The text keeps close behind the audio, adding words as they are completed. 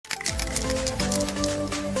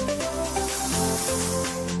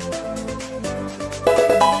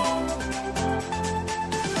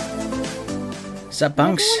Sup,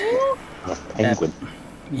 punks? A penguin.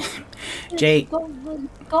 Jay.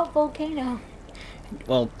 Got Volcano.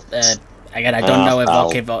 Well, again, I don't know if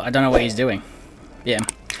I don't know what he's doing. Yeah,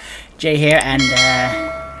 Jay here, and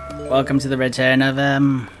welcome to the return of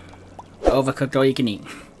Overcooked All You Can Eat.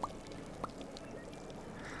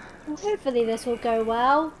 Well, hopefully this will go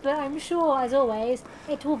well, but I'm sure, as always,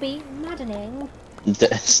 it will be maddening.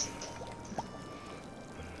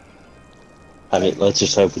 I mean, let's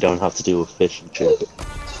just hope we don't have to deal with fish and chips.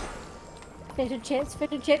 Fish and chips,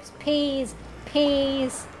 peas,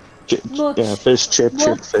 mush, yeah, fish, chip,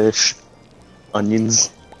 fish, onions.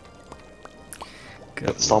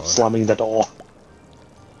 Good Stop Lord. slamming the door.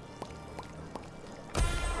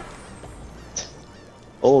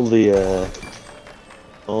 All the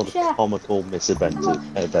comical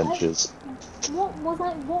misadventures. What was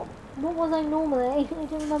I normally? I don't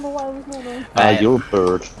remember what I was normally. You're a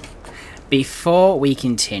bird. Before we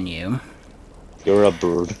continue, You're a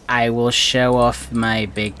bird. I will show off my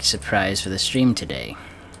big surprise for the stream today.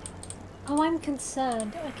 Oh, I'm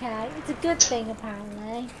concerned. Okay, it's a good thing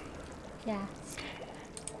apparently. Yes.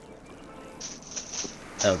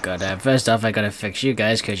 Oh god, first off I gotta fix you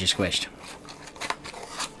guys because you're squished.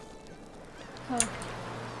 Oh.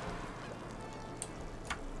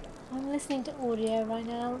 I'm listening to audio right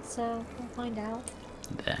now, so we'll find out.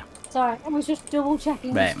 There. Sorry, I was just double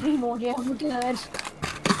checking the stream audio. I'm good.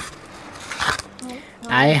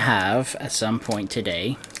 I have, at some point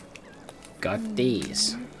today, got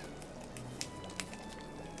these.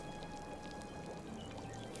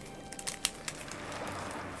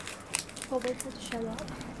 I'll wait for it to show up.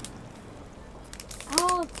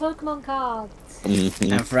 Oh, Pokemon cards.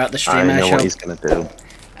 And throughout the stream I know what he's gonna do.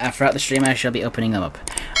 Throughout the stream I shall be opening them up.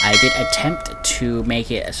 I did attempt to make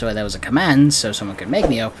it so there was a command so someone could make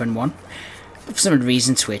me open one. But for some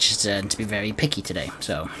reason Twitch has turned to be very picky today,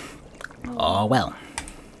 so... Oh well.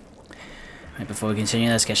 Right, before we continue,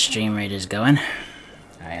 let's get Stream Raiders going.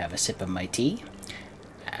 I have a sip of my tea.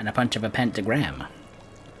 And a punch of a pentagram.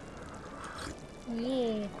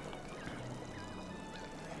 Yeah.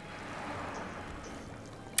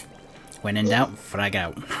 When in doubt, frag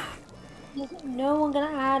out. No one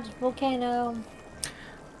gonna add Volcano.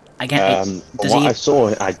 Again, what I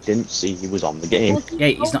saw, I didn't see he was on the game. Yeah,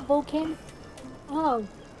 he's not. Volcano. Oh.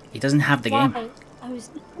 He doesn't have the game.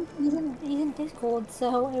 He's in Discord,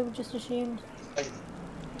 so I would just assumed.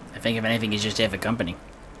 I think if anything, he's just here for company.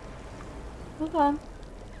 Okay.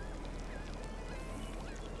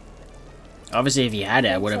 Obviously, if he had it,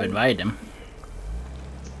 I would have invited him.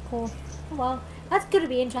 Cool. Oh, well, that's gonna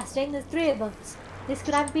be interesting. There's 3 of us. This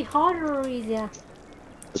could either be harder or easier.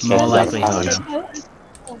 More likely harder.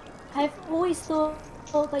 I've always thought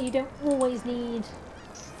that you don't always need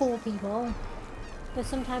 4 people, but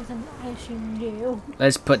sometimes I assume you do.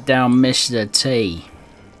 Let's put down Mr. T.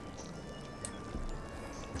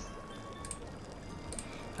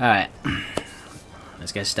 Alright.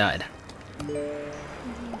 Let's get started.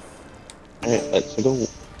 Hey, let's go.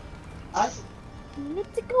 Let's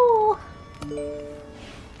go!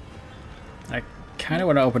 I kind of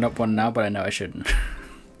want to open up one now, but I know I shouldn't.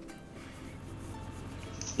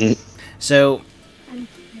 So,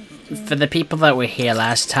 for the people that were here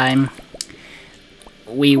last time,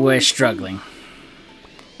 we were struggling.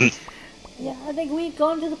 Yeah, I think we'd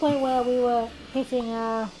gone to the point where we were hitting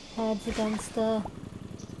our heads against the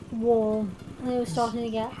wall, and it was starting to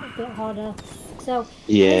get a bit harder. So,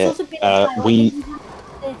 yeah, it's also been a while. We've had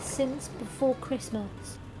this since before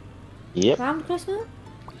Christmas. Yep. Around Christmas?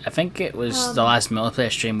 I think it was the last multiplayer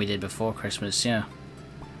stream we did before Christmas, yeah.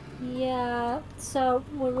 Yeah, so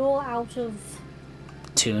we're all out of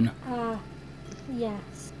tune.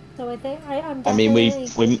 Yes. So I think I'm. I mean, we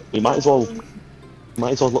might as well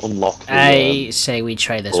unlock. The, I say we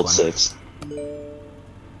try this one. 6.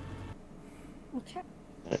 Okay.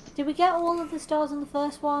 Did we get all of the stars on the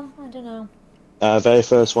first one? I don't know. Very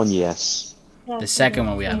first one, yes. Yeah, The second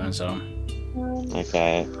one we haven't, so.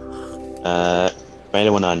 Okay.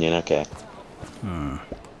 Tomato and onion. Okay.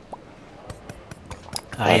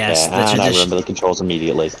 Ah, yes, and I remember the controls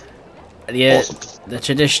immediately. Yeah, Awesome. the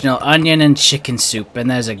traditional onion and chicken soup,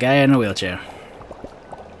 and there's a guy in a wheelchair.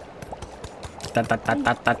 Dot, dot, dot,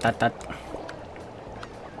 dot, dot, dot, dot.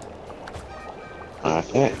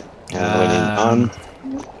 Okay.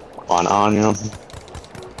 One onion.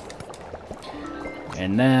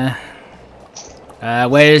 And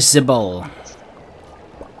where's the bowl?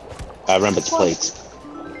 Remember the plate.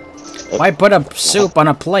 Why put a soup on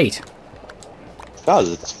a plate? Because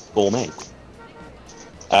it's gourmet.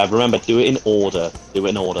 Remember, do it in order. Yeah.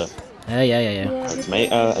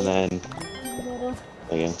 Tomato, and then...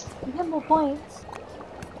 There you go. You get more points.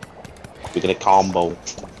 We get a combo.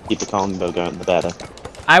 Keep the combo going, the better.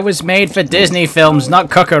 I was made for Disney films, not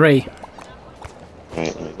cookery.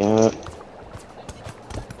 Right, there we go.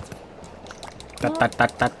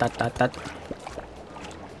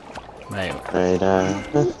 Right. Right,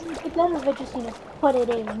 It's better if I just, put it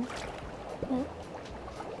in.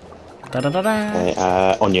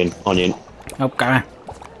 right, onion. Oh, come on.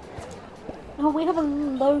 Oh, we have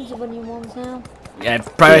loads of onion ones now. Yeah,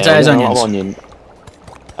 prioritize yeah, we want a lot onions.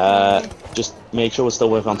 of onion. Just make sure we're still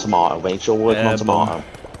working on tomato. Make sure we're working on tomato.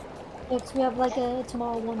 Yes, we have like a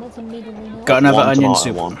tomato one that's immediately now. Got another One onion tomato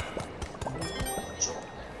soup. one.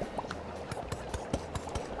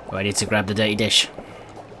 Oh, I need to grab the dirty dish.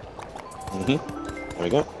 There we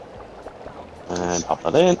go. And pop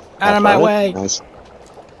that in. Out of my way! Nice.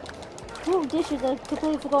 Oh, dishes, I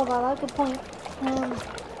completely forgot about that. Good point.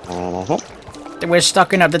 We're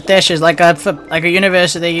stocking up the dishes like a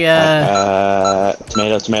university. Tomato.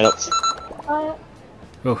 Oh,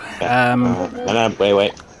 No,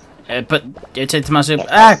 wait. But it's into my soup.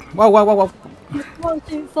 Ah! Whoa! Tomato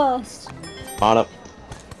soup first. On up.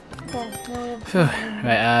 Okay, now we have Phew.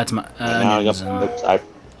 Right, Now we onions. got. Oops,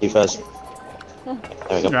 you first. There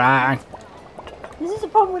we go. Ah. This is the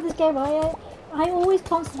problem with this game. I always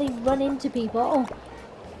constantly run into people.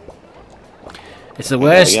 It's the There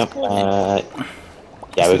worst. we go.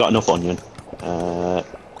 Yeah, we've got enough onion.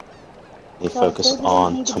 You focus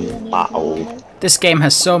on tomato. This game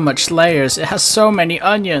has so much layers. It has so many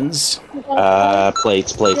onions.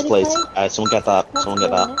 Plates. Someone get that.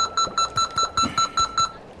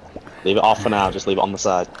 Leave it off for now. Just leave it on the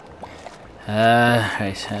side.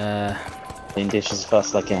 Right. Clean dishes as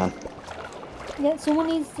fast as I can. Yeah, someone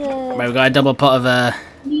needs to Right, we got a double pot of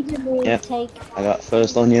immediately Yeah. take. I got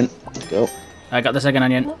first onion. Let's go. I got the second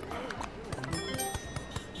onion.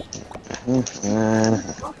 Nice.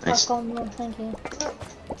 Back on there, thank you.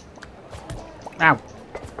 Ow.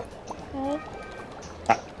 Okay.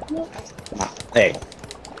 Hey.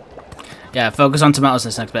 Yeah, focus on tomatoes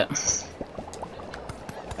this next bit.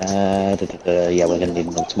 Yeah, we're gonna need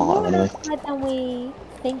more tomato anyway. Than we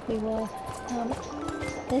think we were.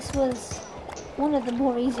 This was one of the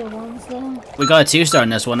more easier ones, though. We got a 2-star in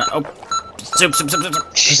this one. Oh, soup.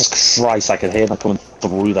 Jesus Christ, I could hear that coming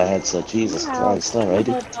through the headset. Jesus Christ,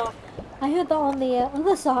 alrighty. I heard that on the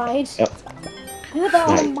other side. Yep. I heard that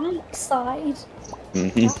on Mike's side.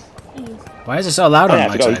 Jeez. Why is it so loud Oh, on yeah, I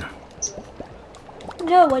my forgot side?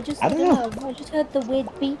 No, I just I don't know. I just heard the weird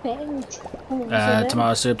beeping.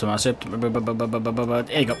 Tomato soup.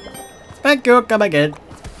 There you go. Thank you. Come again.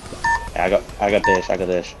 Yeah, I got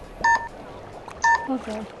dish.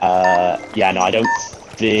 Okay. Yeah, no, I don't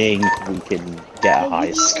think we can get a high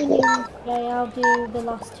You do score. onions, okay, I'll do the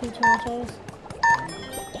last 2 tomatoes.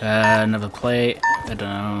 Another plate. I don't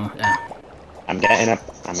know. Yeah. I'm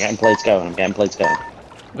getting plates going.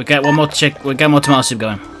 We get one more we get more tomato soup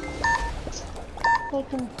going. They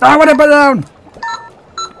can... I want to put down.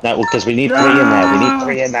 No, because we need 3 in there. We need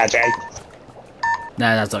 3 in there, Jay.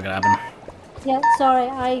 Nah, that's not gonna happen. Yeah, sorry,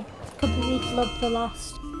 I completely flubbed the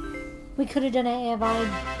last. We could have done it if I...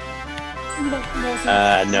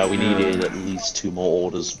 No, we needed at least 2 more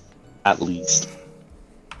orders. At least.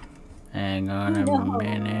 Hang on a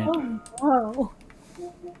minute. Oh,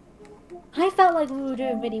 I felt like we were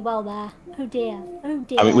doing really well there. Oh dear. I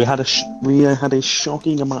mean, we had a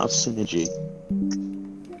shocking amount of synergy.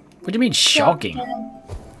 What do you mean shocking?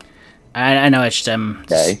 I know it's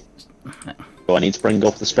Okay. So I need to bring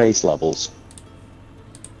up the space levels.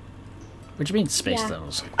 What do you mean space Yeah.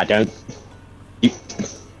 levels? I don't. You,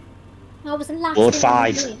 I was the last Ward one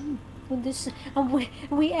 5. in with this, and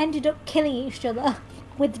we ended up killing each other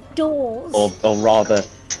with doors. or rather,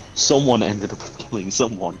 someone ended up killing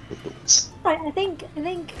someone with those. Right, I think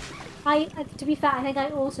I to be fair, I think I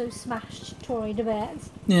also smashed Tori to bits.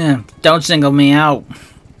 Yeah, don't single me out.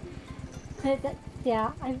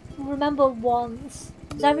 Yeah, I remember once.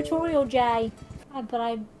 It was either Tori or Jay, but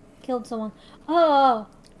I killed someone. Oh,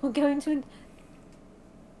 we're going to...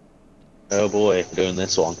 Oh boy, we're doing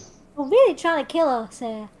this one. We're really trying to kill us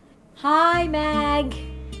here. Hi, Meg.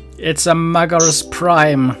 It's a Magoros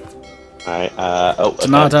Prime. Alright,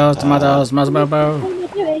 Tomatoes. What are you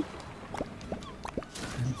doing?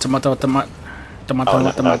 Tomato.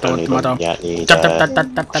 Yeah, need,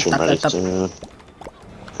 mushroom ready soon.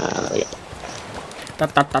 There we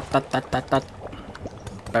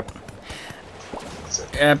go.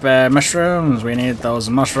 Yep, mushrooms. We need those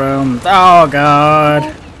mushrooms. Oh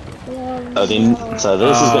god. So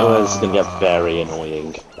this is gonna get very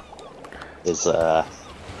annoying. Is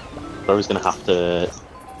Bro's gonna have to.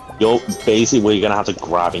 We're gonna have to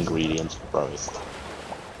grab ingredients for Bro.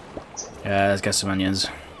 Yeah, let's get some onions.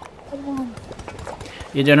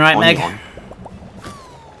 You doing right, Meg? Onion.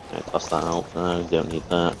 Right, toss that out. No, don't need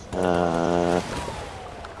that.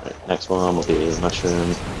 Right, next one will be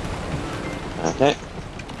mushroom. Okay.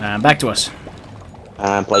 Back to us.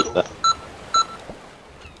 And plate that.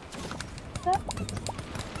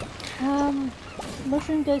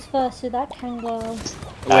 Mushroom goes first, so that can go.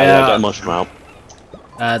 Yeah, get a mushroom out.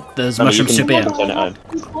 There's No, mushroom you soup can here. turn it on.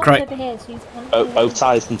 Cry- Over here, so you can Both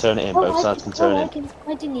sides can turn it in. Both sides can turn it in.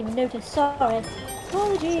 I didn't even notice. Sorry.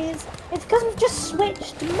 Apologies. It's because we've just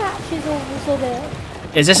switched matches all of a sudden.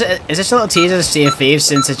 Is this a little teaser to Sea of Thieves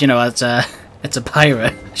since it's it's a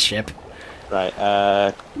pirate ship? Right,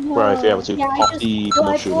 bro, if you're able to pop the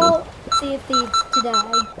mushroom I bought Sea of Thieves today,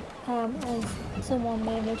 as someone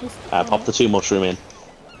may have noticed. in. Pop the 2 mushroom in.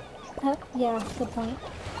 Yeah, good point.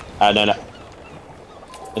 No.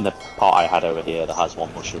 In the pot I had over here that has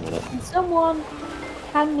 1 mushroom in it. And someone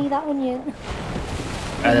hand me that onion.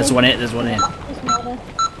 There's one in. There's one in. Doesn't matter.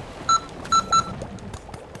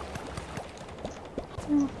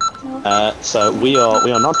 So we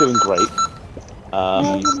are not doing great.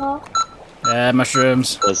 No, you're not.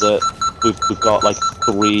 Mushrooms. We've got like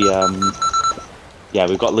 3 yeah,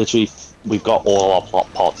 we've got all our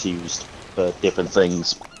pots used for different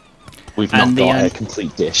things. We've not got a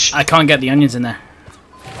complete dish. I can't get the onions in there.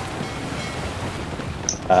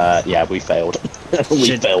 Yeah, we failed.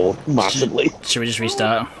 We failed massively. Should we just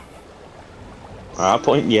restart?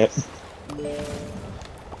 Point, yep.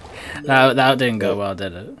 That didn't go well,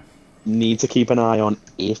 did it? Need to keep an eye on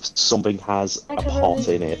if something has a pot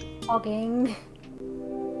in it. Hogging.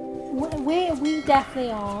 We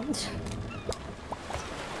definitely aren't.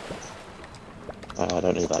 I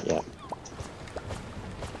don't know that yet.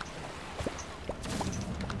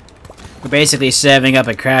 We're basically serving up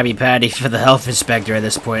a Krabby Patty for the health inspector at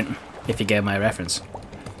this point, if you get my reference.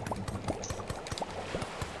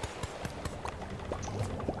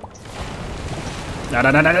 No.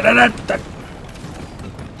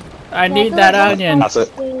 I need that onion. That's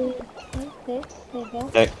it. There you go.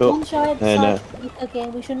 Okay, cool. One side No.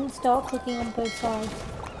 cooking. We shouldn't start cooking on both sides.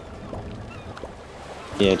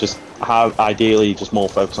 Yeah, just have ideally just more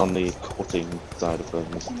focus on the cutting side of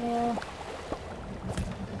things. Yeah.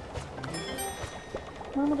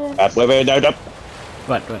 No.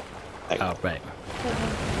 What? What? Oh, right.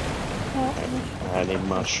 I need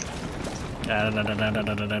mush. I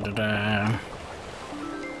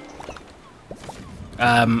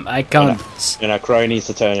can't. Crow needs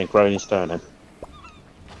to turn in. Crow needs to turn in.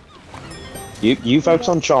 You focus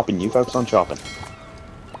on chopping. You focus on chopping.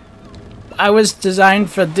 I was designed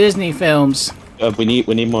for Disney films. We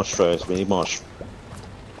need mush first. We need mush.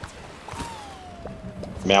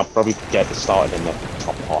 I mean, I'll probably get it started in the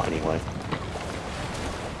top part anyway.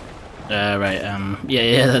 Right.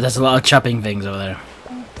 Yeah. There's a lot of chopping things over there.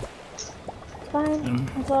 It's fine.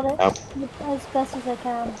 I got it. As best as I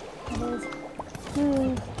can. It is.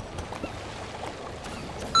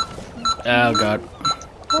 Oh god.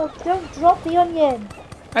 Oh, don't drop the onion.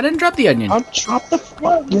 I didn't drop the onion. I'll chop the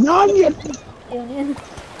fucking onion. The onion.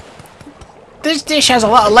 This dish has a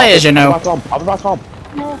lot of layers, you know. I'll be back home.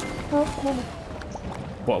 No.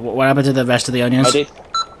 What happened to the rest of the onions?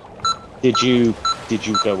 Did you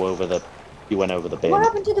go over the? You went over the bin. What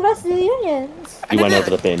happened to the rest of the onions? You went over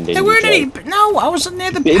the bin, didn't you? There weren't any. No, I wasn't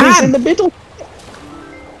near the bin. pan. Is in the middle.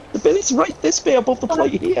 The bin is right this bit above the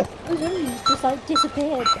plate here. Those onions just like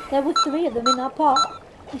disappeared. There were 3 of them in that pot.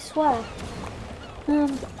 I swear.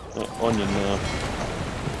 Onion now.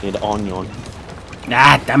 Need onion.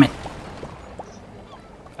 Ah, damn it.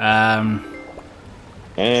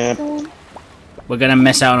 We're gonna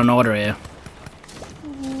miss out on an order here.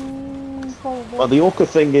 Probably. Well, the awkward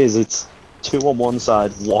thing is, it's 2 on one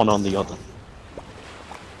side, 1 on the other.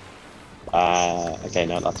 Okay,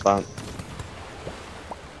 no, that's fine.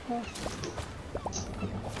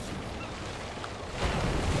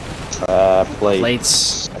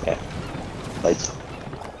 Plates. Okay. Plates.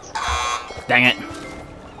 Dang it.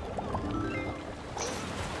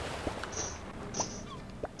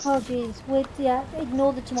 Oh jeez, wait, yeah,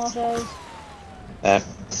 ignore the tomatoes. Get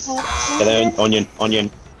there, onion.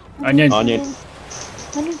 Onion. Onion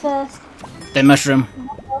first. Then mushroom.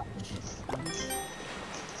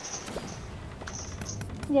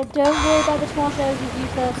 Yeah, don't worry about the tomatoes with you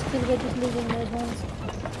first, because we're just leaving those ones.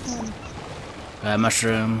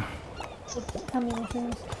 Mushroom. How many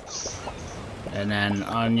mushrooms? And then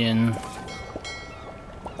onion.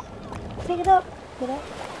 Pick it up. Pick it up.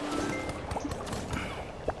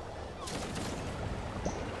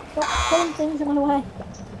 Stop putting things in my way.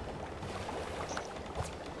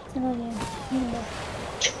 It's an onion.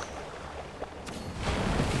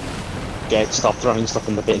 Okay, stop throwing stuff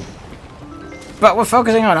in the bin. But we're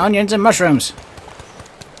focusing on onions and mushrooms.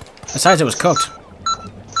 Besides, it was cooked.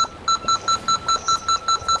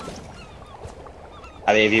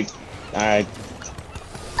 I mean, if you...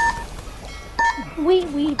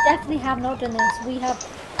 We definitely have not done this. We have...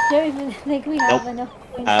 don't even think we have enough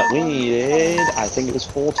points. we needed... I think it was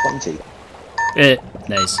 420.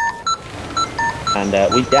 Nice. And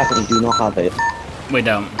we definitely do not have it. We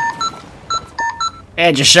don't.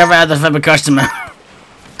 Hey, just shove it out of the customer.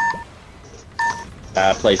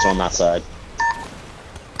 Place on that side.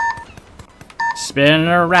 Spin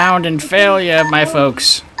around in failure, my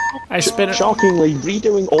folks. I spin it. Shockingly,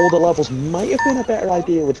 redoing all the levels might have been a better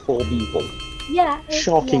idea with 4 people. Yeah.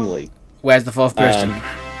 Shockingly. Where's the 4th person?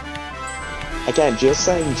 Again, just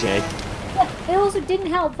saying, Jay. Yeah, it also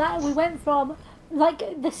didn't help that we went from like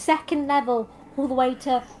the 2nd level all the way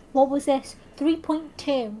to what was this?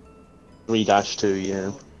 3.2. 3-2,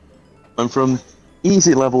 yeah. Went from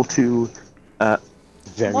easy level to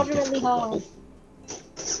very Moderately difficult hard. level.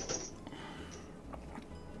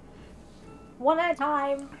 One at a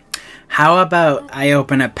time. How about I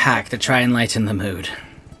open a pack to try and lighten the mood?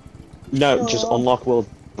 No, just unlock world.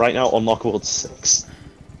 Right now, unlock world 6.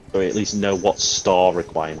 So we at least know what star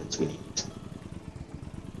requirements we need.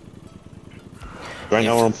 Right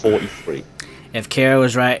now we're on 43. If Kira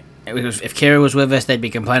was right, if Kira was with us, they'd be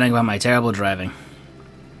complaining about my terrible driving.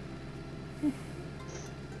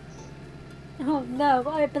 Oh no,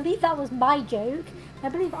 I believe that was my joke. I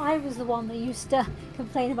believe I was the one that used to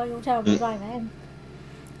complain about your terrible driving.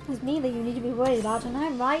 It was me that you need to be worried about, and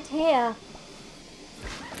I'm right here.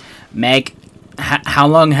 Meg, how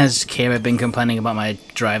long has Kira been complaining about my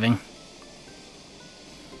driving?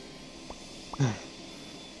 It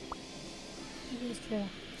is true.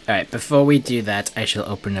 Alright, before we do that, I shall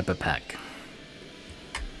open up a pack.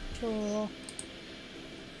 Sure.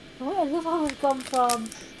 Oh, I love how we've gone from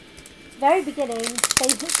very beginning,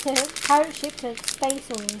 space to pirate ship to space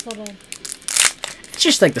all of a sudden. It's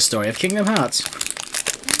just like the story of Kingdom Hearts. I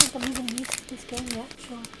don't think I'm even used to this game yet,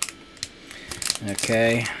 sure.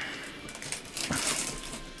 Okay.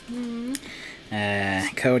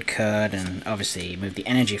 Code, and obviously move the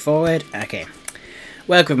energy forward. Okay.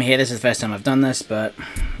 Welcome here. This is the first time I've done this, but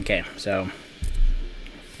okay. So,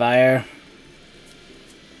 fire,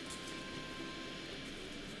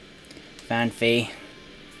 Fanfi,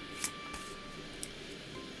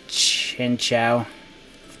 Chin Chow,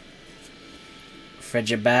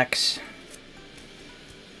 Frigibax,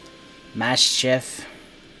 Mischief,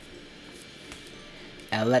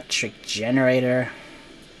 Electric Generator,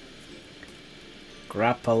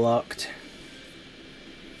 Grappalocked,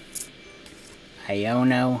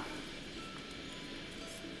 Iono,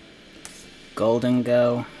 Golden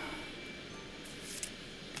Go,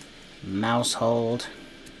 Mousehold,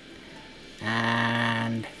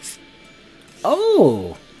 and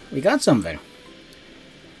oh, we got something.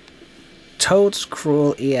 Toad's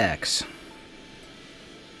Cruel EX.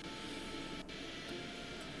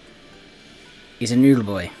 He's a noodle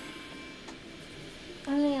boy.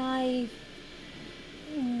 Only I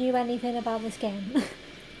knew anything about this game.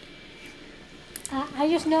 I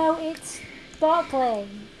just know it's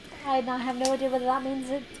sparkling. I have no idea whether that means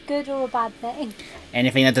it's good or a bad thing.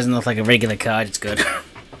 Anything that doesn't look like a regular card, it's good.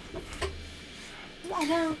 I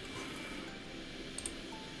know.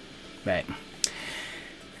 Right.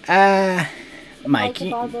 Mike, you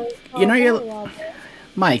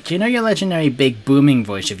know your legendary big booming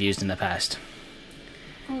voice you've used in the past?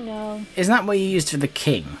 I know. Isn't that what you used for the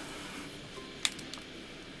king?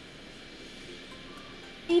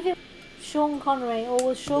 Even Sean Connery, or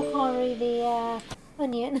was Sean Connery the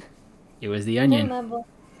onion? It was the I onion. don't remember.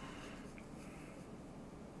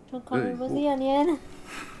 Sean Connery was the onion.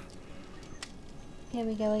 Here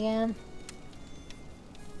we go again.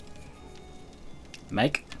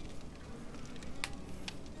 Mike?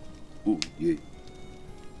 Oh, yeah.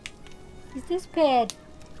 He's disappeared.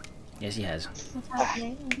 Yes, he has. What's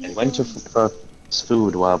happening? He went for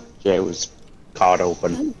food while Jay was card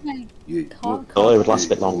open. Okay. Yeah. Oh, it would last a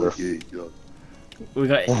bit longer. We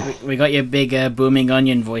got your big booming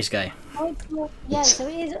onion voice guy. Oh, yeah, so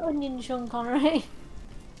it is onion Sean Connery.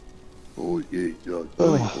 Oh, yeah.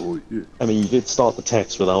 Oh, yeah. I mean, you did start the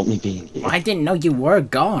text without me being here. I didn't know you were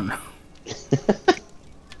gone.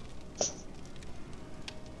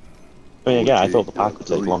 I mean, again, I thought the pack would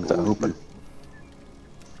take long to open.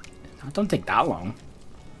 It don't take that long.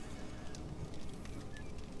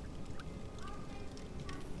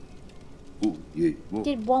 Oh, yeah.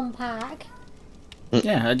 Did one pack.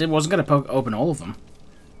 Yeah, I wasn't gonna open all of them.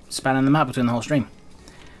 Spanning them out between the whole stream.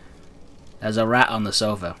 There's a rat on the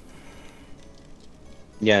sofa.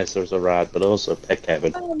 Yes, there's a rat, but also Pet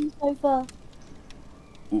Kevin. Oh, so far.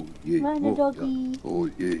 Oh, yeah. Right, the Oh, doggy. yeah. Oh,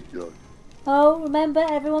 yeah, yeah. Oh, remember,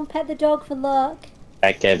 everyone pet the dog for luck.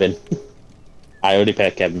 Pet Kevin. I already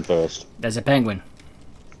pet Kevin first. There's a penguin.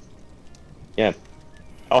 Yeah.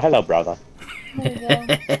 Oh, hello, brother. There we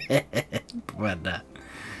go. What that?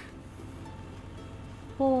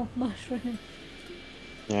 Poor mushroom.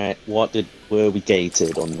 Alright, were we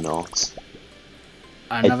gated or not?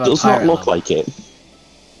 Another It does not pirate look level. like it.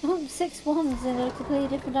 Oh, 6 ones in a completely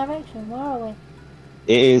different direction. Where are we?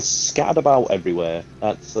 It is scattered about everywhere.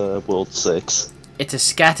 That's World 6. It's as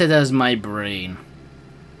scattered as my brain.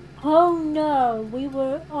 Oh no, we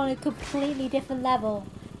were on a completely different level.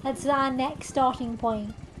 That's our next starting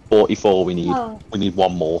point. 44 we need. Oh. We need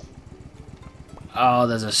one more. Oh,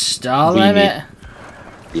 there's a star We limit?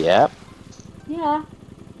 Yeah. Yeah.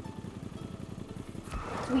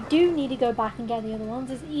 So we do need to go back and get the other ones.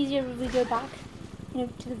 It's easier if we go back,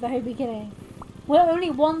 to the very beginning. We're only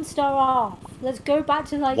 1 star off. Let's go back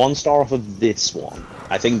to like... 1 star off of this one.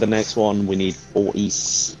 I think the next one we need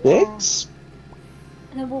 46?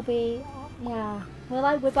 And then we'll be... yeah.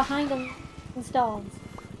 We're behind on stars.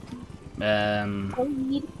 So we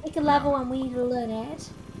need to pick a level and we need to learn it.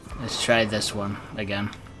 Let's try this one again.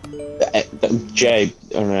 Jay,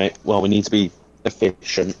 alright, well we need to be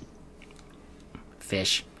efficient.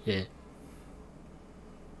 Fish, yeah.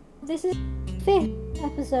 This is 5th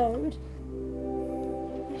episode.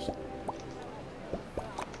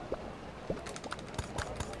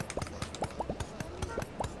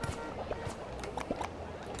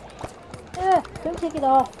 Don't take it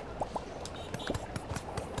off.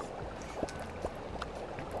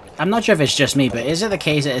 I'm not sure if it's just me, but is it the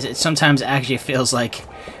case that it sometimes actually feels like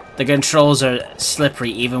the controls are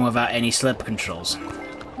slippery even without any slip controls?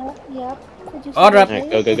 Yep. Order up. Alright,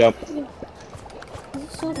 go, go, go. This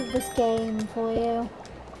is sort of this game for you.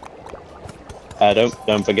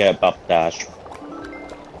 Don't forget about dash.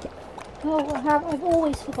 Oh, I've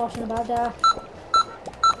always forgotten about that.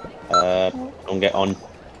 Don't get on.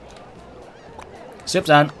 Soup's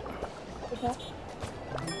on.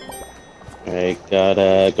 Okay,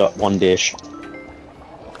 got 1 dish.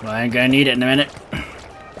 Well, I ain't gonna need it in a minute.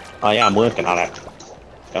 I am working on it.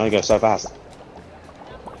 Can only go so fast.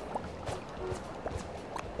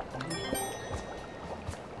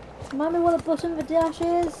 Remind me what the button for dash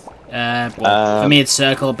is? Well, for me it's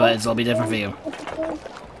circle, but it'll be different for you.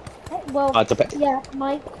 Well, Depends. yeah,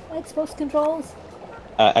 my Xbox controls.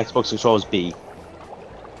 Xbox controls B.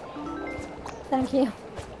 Thank you.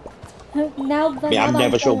 Now, I mean, I'm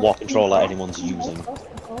never sure what controller anyone's using.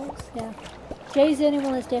 Yeah. Jay's the only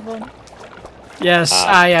one that's different. Yes,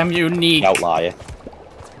 I am unique. Outlier.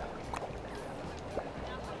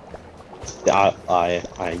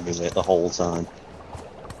 I knew it the whole time.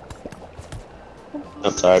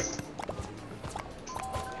 I'm sorry.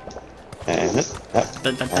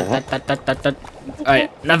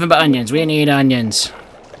 Alright, nothing but onions. We need onions.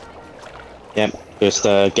 Yep, just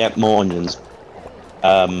get more onions.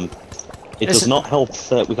 It does not help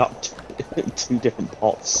that we got 2 different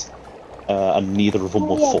pots, and neither of them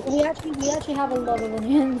were full. We actually have a lot of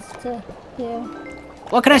onions to do.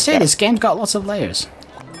 What can I say? This game's got lots of layers.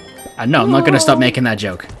 No, I'm not gonna stop making that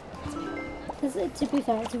joke. To be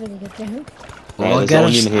fair, it's a really good joke. Well,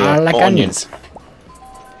 there's onion here. I like More onions.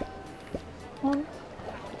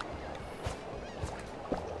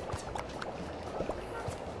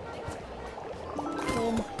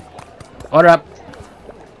 Order up.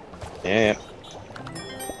 Yeah.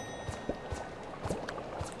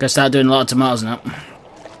 Gonna start doing a lot of tomatoes now.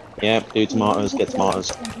 Yeah, do tomatoes, get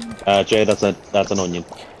tomatoes. Jay, that's an onion.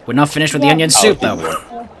 We're not finished with the onion soup though.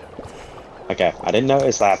 Okay, I didn't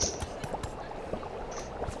notice that.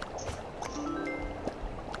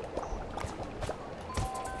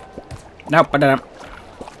 Nope, put it up.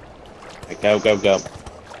 Go, go, go.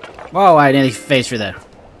 Whoa, I nearly phased through there.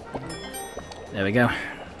 There we go.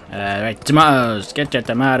 Right, tomatoes. Get your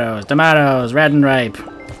tomatoes. Tomatoes, red and ripe.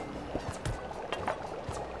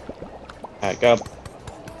 Alright, go.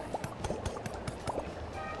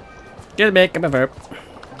 Just make a verb.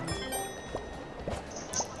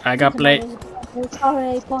 I got plate.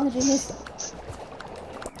 Sorry, apologies.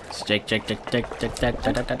 Check.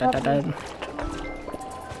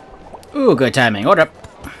 Ooh, good timing. Order up.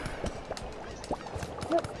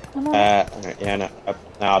 Yeah, no,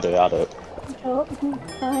 I'll do it.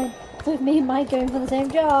 Fine. With me and Mike going for the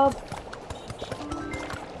same job.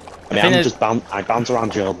 I mean, I bounce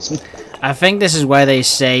around jobs. I think this is why they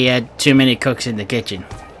say too many cooks in the kitchen.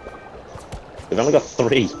 We've only got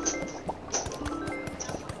 3.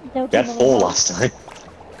 We had 4 last time.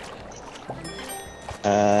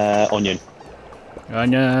 Onion.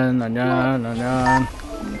 Onion.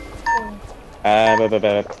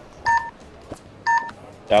 Yep.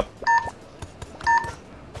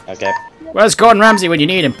 Okay. Where's Gordon Ramsay when you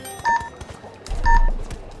need him?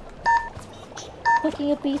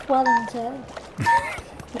 Cooking a beef Wellington.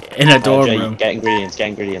 In a dorm Jay, room. get ingredients, get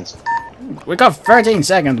ingredients. We got 13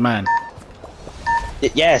 seconds, man.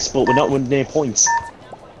 Yes, but we're not near points.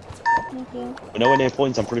 Thank you. We're nowhere near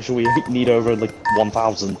points. I'm pretty sure we need over like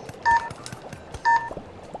 1,000.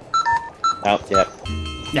 Oh, yeah.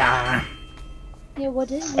 Ah. Yeah,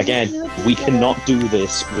 what is Again, we cannot do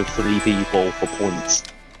this with 3 people for points.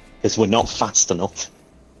 Because we're not fast enough.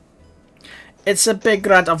 It's a big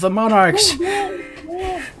rat of the monarchs.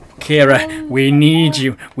 Kira, we need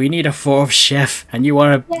you. We need a 4th chef, and you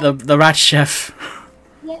are the rat chef.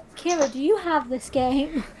 Yeah, Kira, do you have this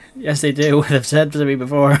game? Yes, they do. They've said to me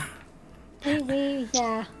before.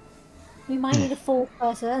 Yeah. We might need a 4th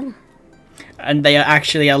person. And they are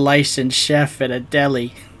actually a licensed chef in a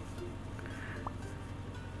deli.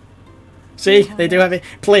 See, they do have it.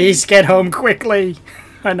 Please get home quickly.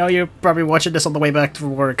 I know you're probably watching this on the way back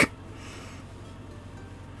from work.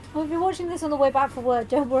 Well, if you're watching this on the way back from work,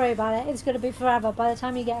 don't worry about it. It's going to be forever by the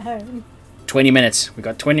time you get home. 20 minutes. We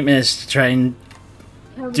got 20 minutes to try and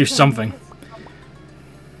do something.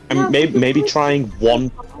 And maybe trying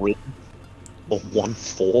 1-3 or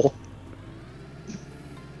 1-4.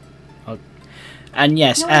 And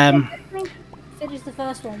yes, finish the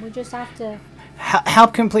first one. We just have to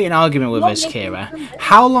help complete an argument with us, Kira.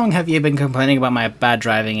 How long have you been complaining about my bad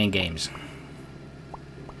driving in games?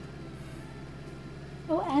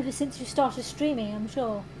 Oh, ever since you started streaming, I'm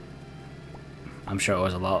sure. I'm sure it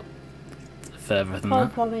was a lot further than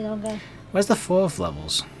that. Probably longer. Where's the 4th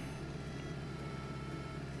levels?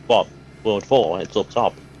 What? World 4, it's up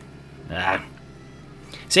top. Ah.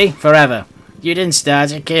 See? Forever. You didn't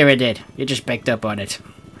start it, Kira did. You just picked up on it.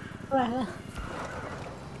 Forever.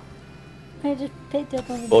 I just picked up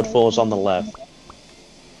on the World 4's on the left.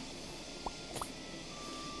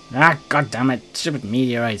 Ah, god damn it. Stupid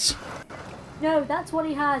meteorites. No, that's what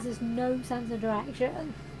he has, is no sense of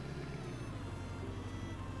direction.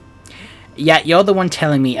 Yeah, you're the one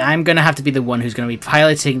telling me I'm gonna have to be the one who's gonna be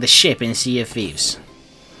piloting the ship in Sea of Thieves.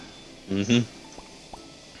 Mm-hmm.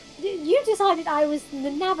 You decided I was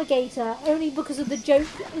the navigator only because of the joke,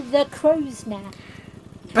 the crow's nest.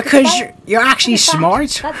 Because you're actually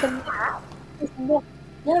smart. That's the map. No,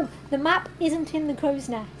 the map isn't in the crow's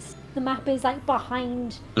nest. The map is like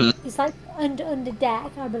behind. It's like under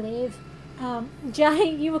deck, I believe. Jay,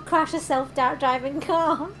 you would crash a self-driving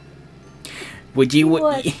car. Would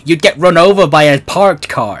you? You'd get run over by a parked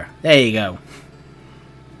car. There you go.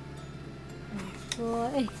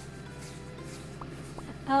 Boy.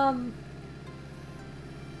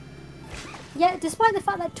 Yeah, despite the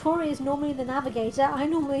fact that Tori is normally the navigator, I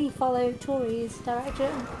normally follow Tori's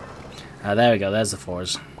direction. There we go. There's the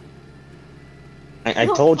 4s. I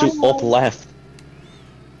told you up left.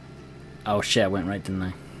 Oh shit! I went right, didn't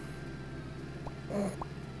I?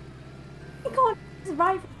 You can't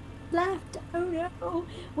right, left. Oh no,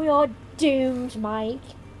 we are doomed, Mike.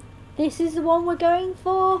 This is the one we're going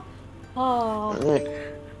for. Oh.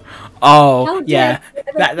 Oh yeah,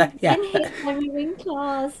 yeah.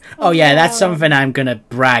 Oh yeah, that's something I'm gonna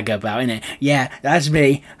brag about, innit? Yeah, that's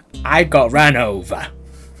me. I got ran over.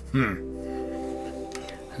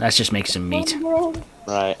 Let's just make some meat.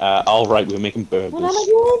 Right, alright, we're making burgers. What am I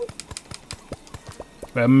doing?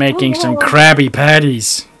 We're making some Krabby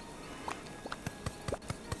Patties.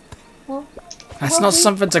 Well, That's not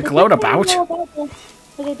something to gloat about.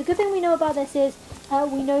 Okay, the good thing we know about this is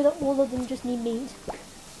we know that all of them just need meat.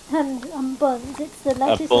 And buns. It's the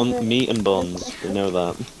lettuce and the... Meat and buns, we know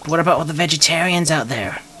that. What about all the vegetarians out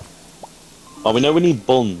there? Oh, we know we need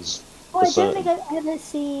buns. Oh, I don't think I've ever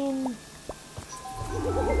seen...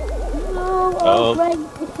 No, oh, great,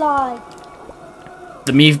 the fly.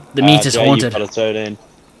 The meat is Jay, haunted. You've got to turn in.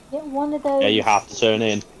 Yeah, one of those... Yeah, you have to turn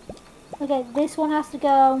in. Okay, this one has to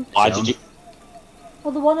go. Why did you...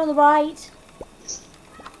 Oh, the one on the right.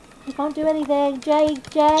 You can't do anything. Jay.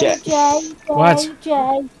 What?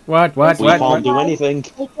 Jay. What? We can't do anything.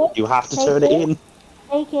 You have to turn it in.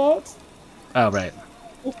 Take it. Oh, right.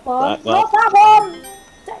 This one. Right, well. Not that one!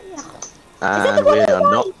 And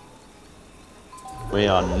we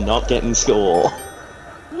are not getting score.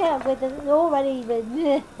 Yeah, with it already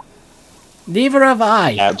been. Neither have I.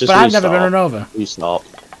 Yeah, just but I've never restart. been run over. Restart.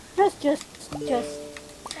 Just.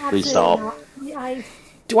 Restart.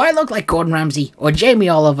 Do I look like Gordon Ramsay or Jamie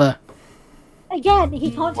Oliver? Again,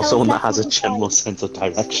 he can't tell. Or someone that left has a from general right. sense of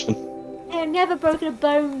direction. I've never broken a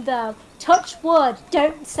bone though. Touch wood.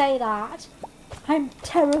 Don't say that. I'm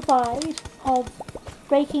terrified of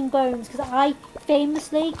breaking bones because I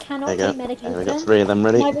famously cannot There you take go. medication. We got 3 of them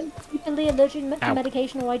ready. I'm frequently allergic to Ow.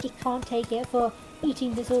 medication, or I just can't take it for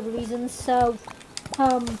eating disorder reasons. So,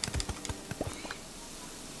 I'm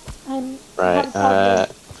Right. I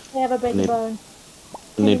have a break need- bone.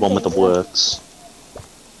 We need one with the Anything, works.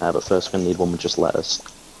 But first, we're gonna need one with just lettuce.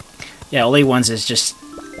 Yeah, all he wants is just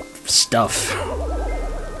stuff.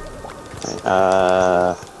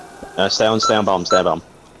 Stay on bomb.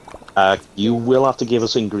 You will have to give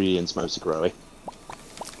us ingredients, Mosey Growy.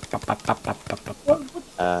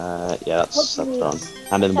 Yeah, that's done.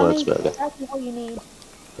 And then works burger. That's what you need.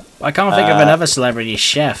 I can't think of another celebrity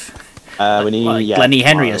chef. We need Like Lenny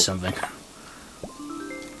Henry or something.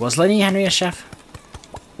 Was Lenny Henry a chef?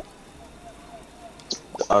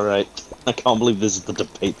 Alright. I can't believe this is the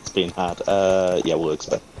debate that's being had. Yeah, works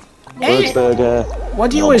burger. Hey. Works burger. What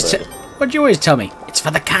do you always tell me? It's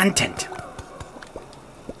for the content.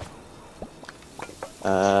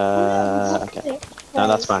 Okay. No,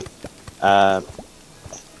 that's fine.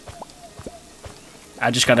 I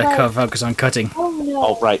just gotta focus on cutting. Oh no.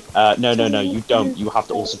 Oh, right. No, you don't. You have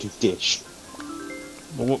to also do dish.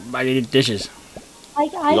 I need dishes. I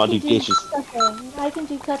gotta can do dishes. cutting. I can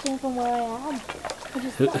do cutting from where I am.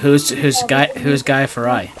 Who's Guy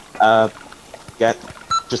Fry?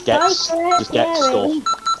 Just get stuff.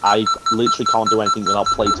 I literally can't do anything without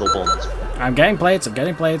plates or buns. I'm getting plates.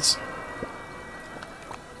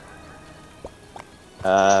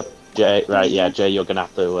 Jay, right, yeah, Jay, you're gonna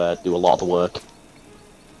have to do a lot of the work.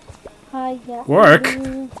 Yeah. Work?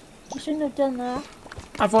 You shouldn't have done that.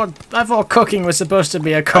 I thought cooking was supposed to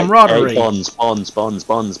be a camaraderie. Hey, buns.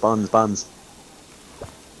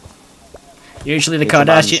 Usually the It's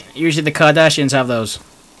Kardashians have those.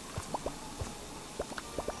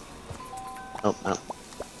 Oh, no.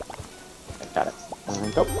 Got it.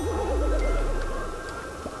 And go.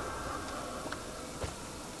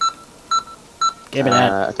 Give me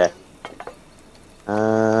that. Okay.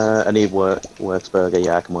 I need works burger.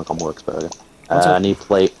 Yeah, I can work on works burger. I need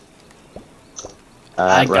plate.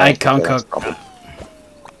 I can't cook. Okay.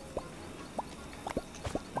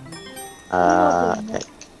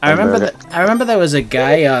 I remember there was a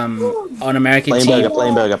guy on American TV.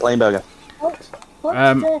 Plain burger.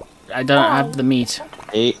 I don't have the meat.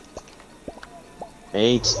 Meat.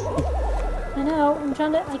 I know. I'm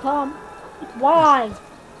trying to. I can't. Why?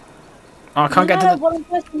 Oh, I can't get to the. One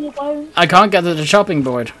person you won't. I can't get to the chopping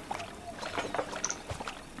board.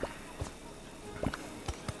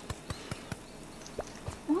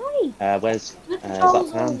 Why? Where's that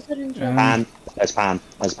pan? Pan.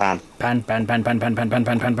 Where's pan?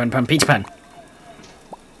 Pan. Pizza pan.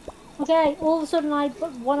 Okay. All of a sudden, I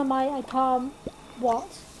can't. What?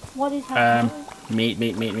 What is happening? Meat.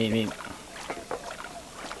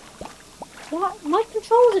 What? My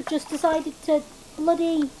controls have just decided to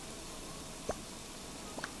bloody.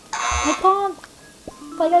 I can't.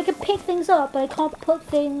 Like, I can pick things up, but I can't put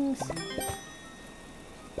things.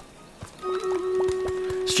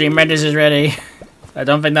 Stream Reddit is ready. I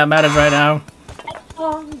don't think that matters right now. I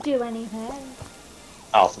can't do anything.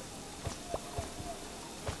 Awesome.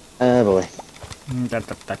 Oh boy.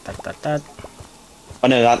 Oh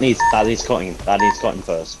no, that needs cutting. That needs cutting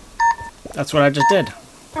first. That's what I just did.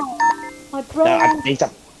 My brain. No, I need to.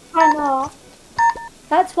 Cannot.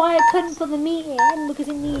 That's why I couldn't put the meat in, because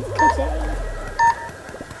it needs cutting.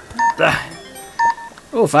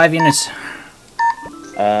 Oh, 5 units.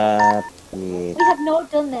 Yeah. We have not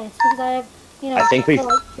done this because I have, I think we've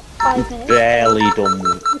like 5 minutes. barely done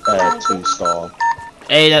 2-star.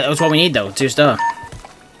 Hey, that's what we need though. 2-star.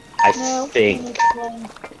 I No, think. we need one.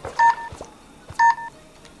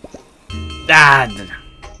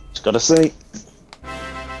 Just gotta see.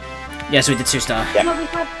 Yes, we did 2-star. Yeah. No, we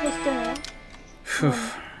have just done it.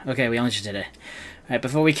 Okay, we only just did it. Right,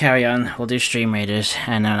 before we carry on, we'll do Stream Raiders,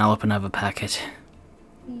 and then I'll open up a packet.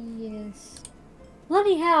 Yes.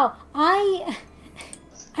 Bloody hell! I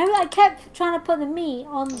kept trying to put the meat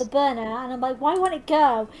on the burner, and I'm like, why won't it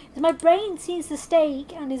go? Because my brain sees the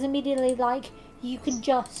steak and is immediately like, you can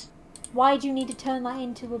just. Why do you need to turn that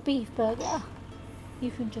into a beef burger?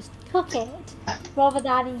 You can just cook it, rather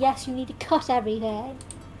than yes, you need to cut everything.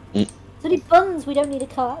 So the buns we don't need to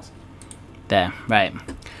cut. There, right.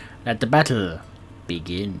 Let the battle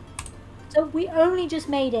begin. So we only just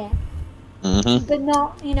made it, but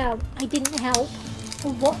not, I didn't help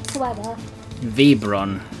whatsoever.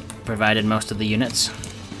 Vibron provided most of the units.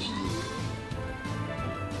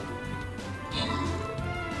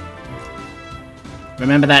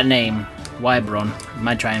 Remember that name, Wybron.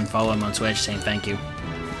 Might try and follow him on Twitch saying thank you.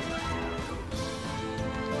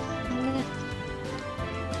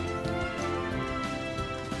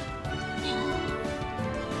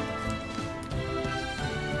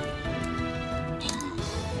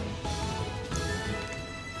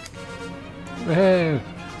 Woohoo!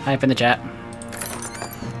 Hype in the chat.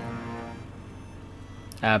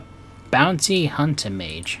 Bounty Hunter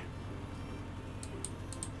Mage.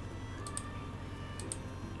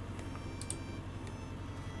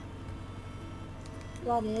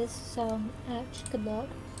 That is, so good luck.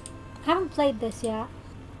 I haven't played this yet.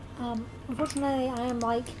 Unfortunately, I am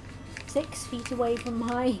like 6 feet away from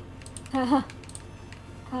my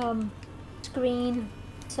screen,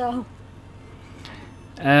 so.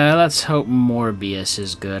 Let's hope Morbius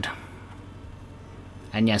is good.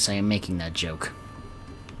 And yes, I am making that joke.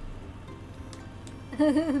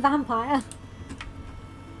 Vampire.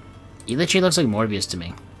 He literally looks like Morbius to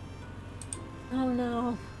me. Oh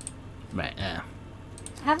no. Right, I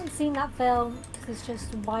haven't seen that film because it's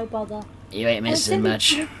just why bother. You ain't missing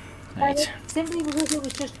much. Right. Simply because it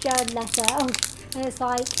was just Jared Leto, and it's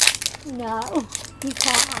like, no, you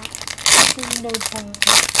can't act. There's no point.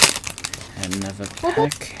 Another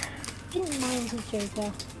pack. Didn't mind his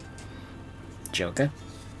Joker. Joker?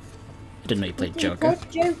 I didn't know you played He Joker.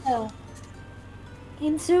 played Joker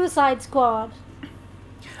in Suicide Squad.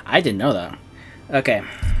 I didn't know that. Okay.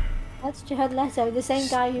 That's Jared Leto, the same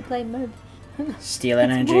guy who played Steel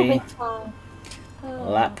Energy. Oh.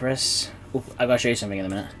 Lapras. Oop, I gotta show you something in a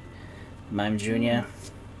minute. Mime Jr.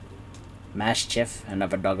 Mashchief,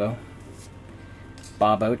 another doggo.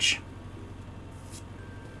 Barboach.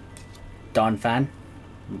 Donphan,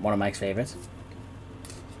 one of Mike's favorites.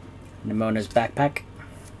 Nemona's Backpack.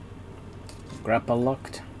 Grapple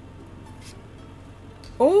Locked.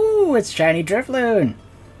 Ooh, it's Shiny Drifloon!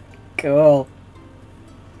 Cool.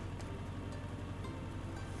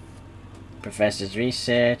 Professor's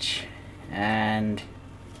Research. And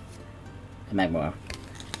a Magmar.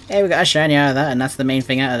 Hey, we got a shiny out of that, and that's the main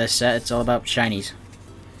thing out of this set. It's all about shinies.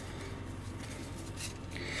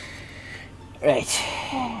 Right.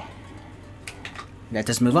 Let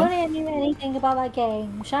us move on. I don't know anything about that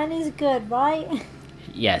game. Shinies are good, right?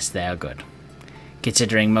 Yes, they are good.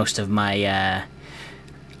 Considering most of my,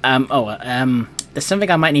 there's something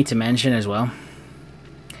I might need to mention as well.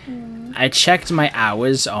 I checked my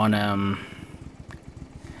hours on, on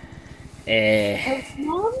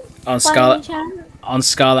Scarlet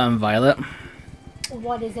and Violet.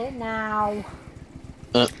 What is it now?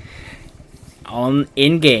 On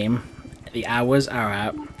in-game, the hours are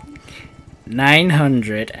at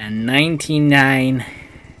 999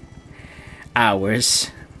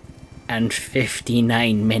 hours and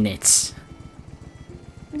 59 minutes.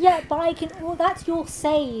 Yeah, but I can. Well, that's your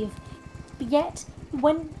save. But yet,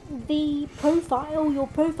 when your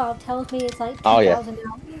profile tells me it's like 2,000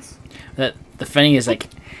 hours. The thing is, like,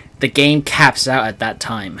 the game caps out at that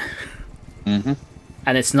time. Mm-hmm.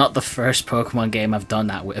 And it's not the first Pokemon game I've done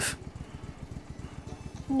that with.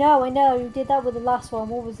 No, I know. You did that with the last one.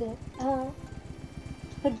 What was it?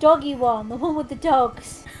 The doggy one. The one with the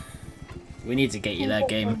dogs. We need to get you that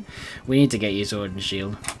game. We need to get you Sword and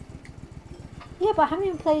Shield. Yeah, but I haven't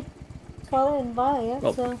even played Scarlet and Violet yet,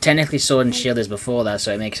 Well, so. technically Sword and Shield is before that,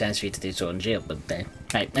 so it makes sense for you to do Sword and Shield, but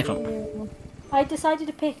right, next one. I decided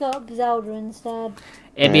to pick up Zelda instead.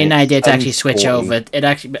 It'd be an idea to actually switch over.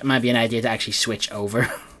 It might be an idea to actually switch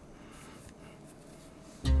over.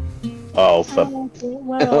 Oh,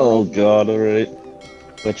 oh god, alright.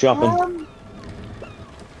 We're chopping.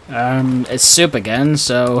 It's soup again,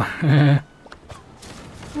 so...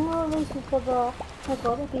 Well, at least we forgot. I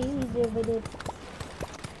thought it'd be easier if we did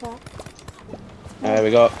that. There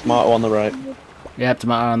we go, tomato on the right. Yep,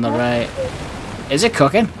 tomato on the right. Is it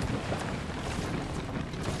cooking?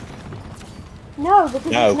 No, because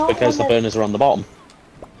it's not because the burners are on the bottom.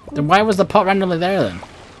 Then why was the pot randomly there then?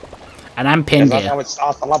 And I'm pinned That's here. how it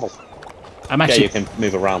starts the level. I'm actually... Yeah, you can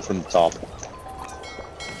move around from the top.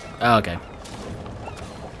 Oh, okay.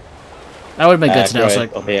 That would have been good to know. So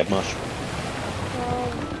Up here, mush.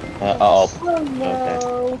 Oh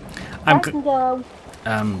no. Okay. I can go.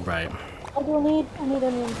 Right. I need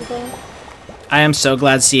onions again. I am so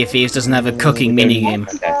glad Sea of Thieves doesn't have a cooking minigame.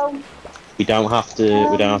 Okay. We don't have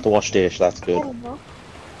to wash dish, that's good.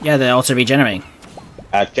 Yeah, they're also regenerating.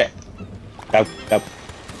 Check. Go.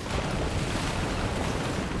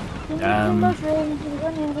 Mushrooms and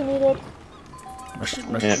onions are needed.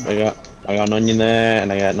 Yeah, I got an onion there,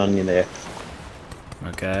 and I got an onion there.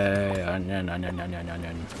 Okay, onion.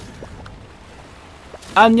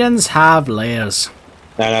 Onions have layers.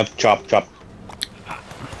 No, chop. Sorry.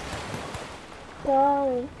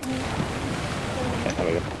 Okay, there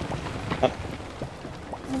we go.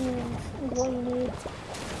 Onions is what you need.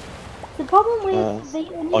 The problem with the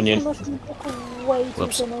onion. mushrooms is way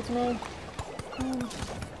too similar to me.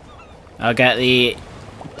 I'll get the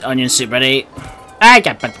onion soup ready. I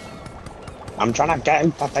get but I'm trying to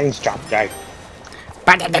get the things chopped out.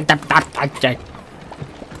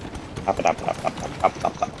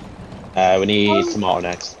 We need tomato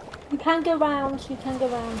next. You can go round. You can go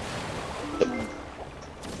round.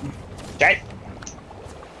 Okay.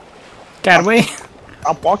 Can we?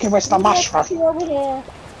 I'm walking with the mushroom. Yeah, over here.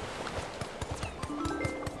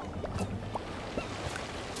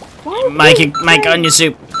 Mike, on your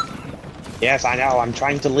soup. Yes, I know. I'm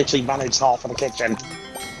trying to literally manage half of the kitchen.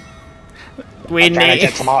 We I'm trying to need.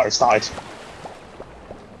 get tomato started.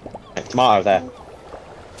 Right, tomato there.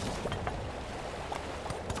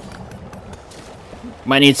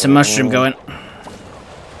 Might need some mushroom going.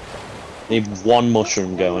 Need one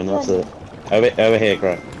mushroom going. That's it. Over here,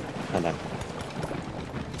 Greg. And then.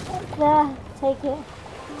 There, take it.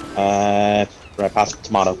 Right past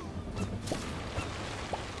tomato.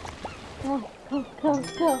 Go.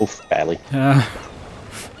 Oof, barely. My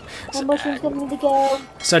mushroom's gonna need to go.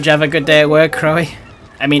 So, did you have a good day at work, Crowy?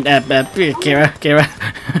 I mean, Kira.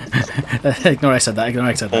 Ignore I said that.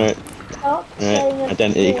 Alright.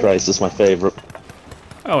 Identity Crisis, my favourite.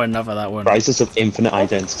 Oh, enough of that one. Crisis of Infinite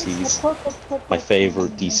Identities. My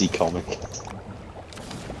favourite DC comic.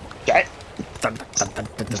 Okay.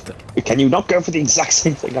 Can you not go for the exact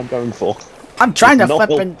same thing I'm going for? I'm trying to Not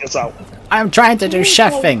flip and... this out. I'm trying to do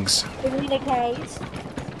chef things. Communicate.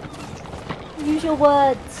 Use your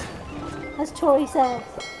words, as Tori says.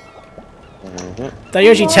 They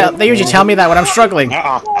usually tell me that when I'm struggling.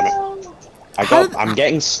 I'm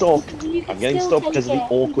getting stuck. I'm getting stuck because of the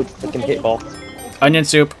awkward freaking hitbox. Onion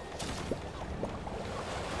soup.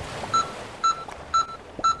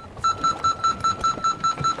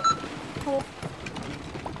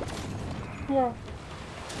 Yeah.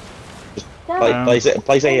 Place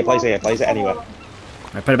it anywhere.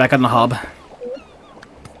 I put it back on the hob.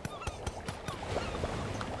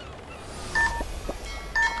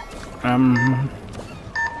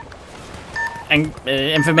 And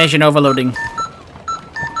information overloading.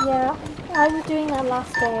 Yeah, I was doing that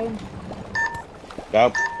last game.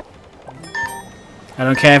 Go. I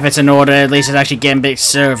don't care if it's an order, at least it's actually getting big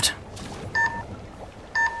served.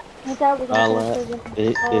 I doubt we're gonna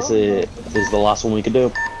Is the last one we can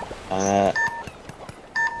do.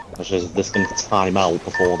 This can time out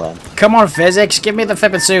before then. Come on, physics, give me the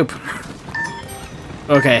flippin' soup.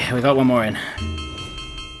 Okay, we got one more in.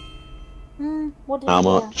 What did How you do?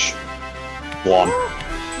 much? One.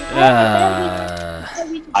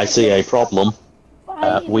 I see a problem.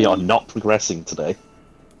 We are not progressing today.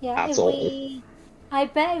 Yeah, at all. I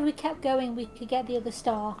bet if we kept going, we could get the other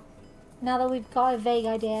star. Now that we've got a vague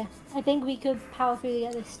idea, I think we could power through to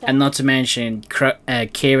get this star. And not to mention,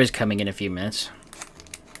 Kira's coming in a few minutes.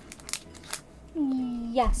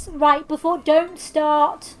 Yes, right, don't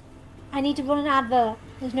start. I need to run an advert.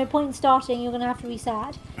 There's no point in starting, you're going to have to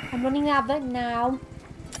reset. I'm running the advert now.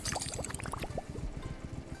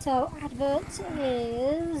 So, advert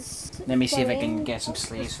is... Let me see if I can get some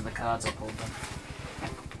sleeves for the cards I pulled them.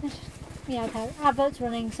 Yeah, okay. Advert's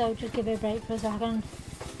running, so just give it a break for a second.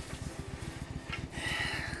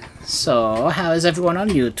 So, how is everyone on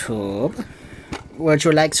YouTube? Would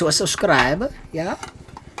you like to subscribe? Yeah?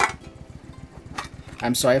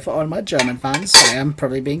 I'm sorry for all my German fans. I am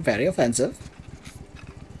probably being very offensive.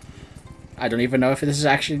 I don't even know if this is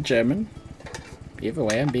actually German. Either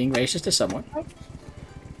way, I'm being racist to someone.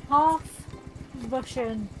 Half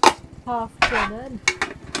Russian, half German.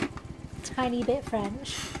 Tiny bit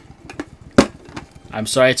French. I'm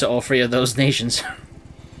sorry to all three of those nations.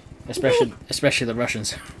 especially the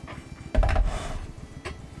Russians.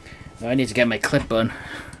 I need to get my clip on.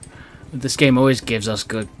 This game always gives us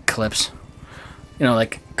good clips. You know,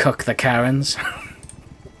 like Cook the Karens.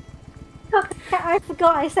 I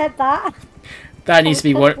forgot I said that. That needs to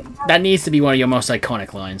be one. That needs to be one of your most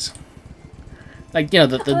iconic lines. Like, you know,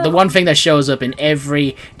 the one thing that shows up in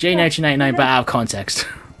every J1999 but out of context.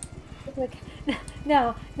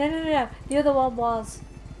 No. The other one was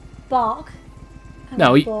bark.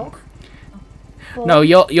 No, bark. No,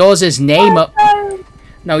 yours is name of.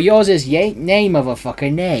 No, yours is name of a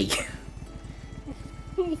fucking nay.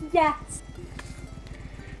 Yes.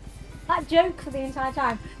 That joke for the entire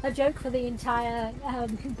time. That joke for the entire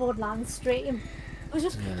Borderlands stream. It was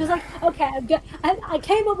just like, okay, I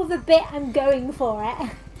came up with a bit. I'm going for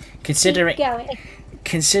it.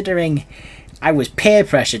 Considering, I was peer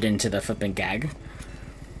pressured into the flipping gag.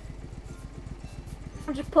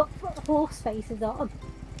 I just put horse faces on.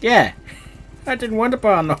 Yeah, I didn't want to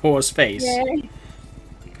put on the horse face. Yeah.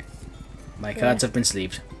 My cards have been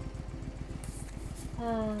sleeved.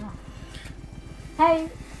 Hey,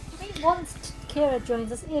 once Kira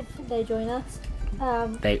joins us, if they join us,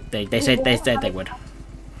 they said they would.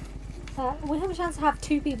 We have a chance to have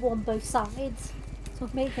two people on both sides, will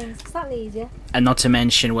make things slightly easier. And not to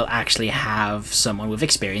mention, we'll actually have someone with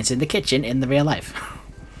experience in the kitchen in the real life.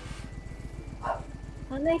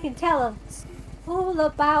 And they can tell us all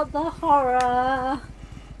about the horror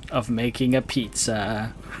of making a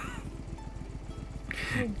pizza.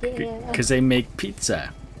 Oh dear. Because they make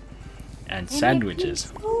pizza. And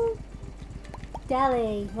sandwiches.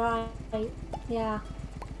 Deli, right. Yeah.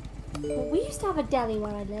 But we used to have a deli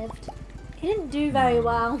where I lived. It didn't do very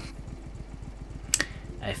well.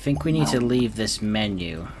 I think we need to leave this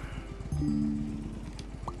menu.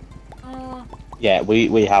 Yeah,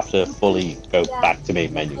 we have to fully go back to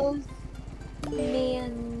main menu. Me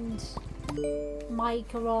and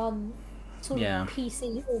Mike are on sort of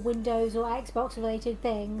PC or Windows or Xbox related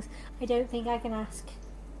things. I don't think I can ask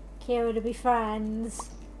Kira to be friends.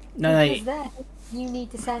 No, you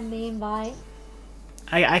need to send me an invite.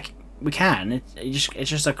 We can. It's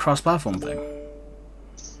just a cross-platform thing.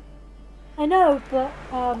 I know, but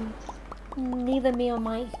neither me or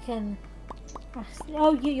Mike can.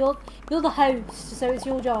 Oh, you're the host, so it's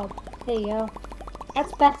your job. There you go.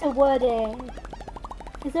 That's better wording.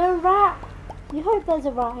 Is there a rat? You hope there's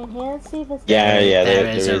a rat in here. Let's see if there's. Yeah, there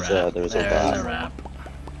is a rat.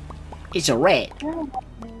 It's a rat.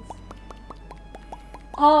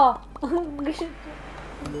 Oh, we should.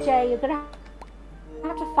 Jay, you're gonna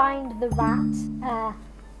have to find the rat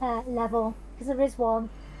level, because there is one.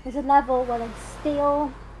 There's a level where they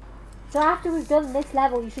steal. So after we've done this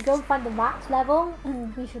level, you should go and find the rat level,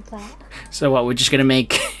 and we should play it. So what? We're just gonna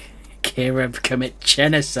make Kira commit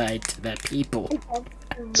genocide to their people.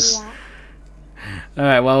 All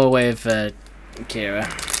right. While we're with Kira,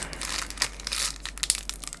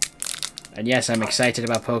 and yes, I'm excited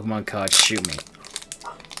about Pokemon cards. Shoot me.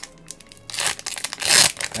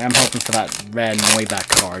 I'm hoping for that rare Noibat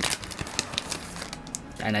card.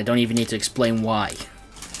 And I don't even need to explain why.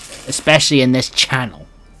 Especially in this channel.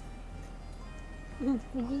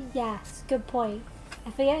 Yes, good point.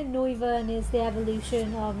 I forget Noivern is the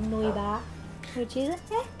evolution of Noibat, which is an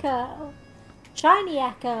Echo. Shiny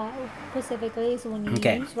Echo, specifically, is the one you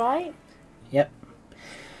use, right? Yep.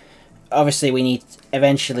 Obviously, we need...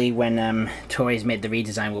 Eventually, when Toys made the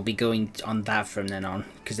redesign, we'll be going on that from then on.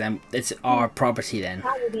 Because then it's our property then.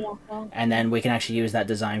 That would be awesome. And then we can actually use that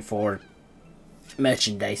design for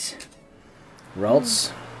merchandise.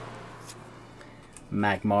 Rolls.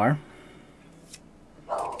 Magmar.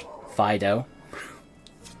 Fido.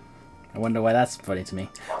 I wonder why that's funny to me.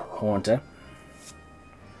 Haunter.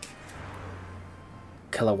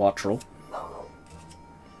 Kilowattrel.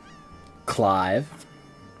 Clive.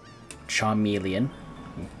 Charmeleon.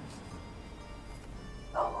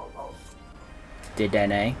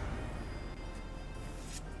 Dedenne.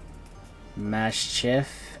 Mashchief.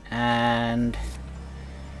 And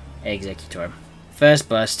Executor. First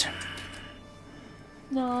bust.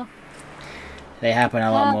 No. They happen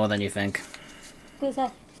a lot more than you think. There's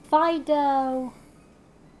a Fido.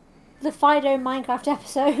 The Fido Minecraft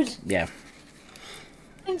episode. Yeah.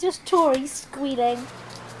 And just Tori squealing.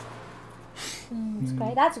 It's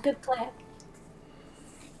great. That's a good clip.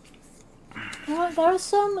 There are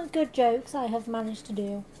some good jokes I have managed to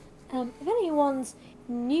do. If anyone's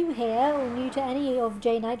new here or new to any of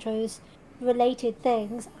J Nitro's related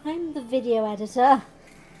things, I'm the video editor.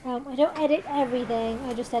 I don't edit everything,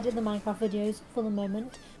 I just edit the Minecraft videos for the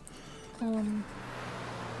moment. I'm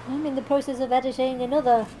in the process of editing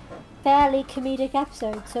another fairly comedic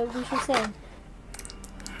episode, so we shall see.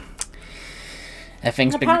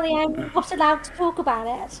 Apparently I'm not allowed to talk about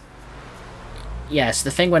it. Yes,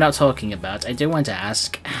 the thing we're not talking about, I do want to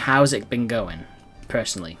ask, how's it been going,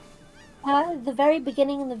 personally? The very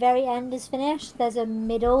beginning and the very end is finished. There's a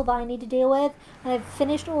middle that I need to deal with, and I've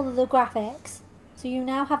finished all of the graphics. So you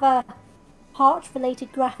now have a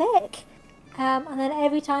heart-related graphic, and then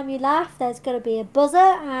every time you laugh, there's going to be a buzzer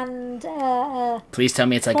and please tell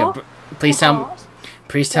me it's like please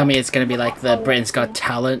tell me it's going to be like the Britain's Got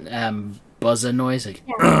Talent buzzer noise. Like,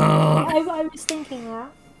 yeah. I was thinking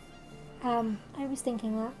that.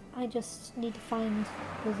 I just need to find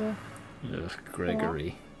buzzer. Ugh,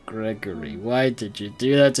 Gregory. Gregory, why did you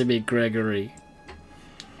do that to me, Gregory?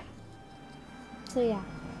 So yeah.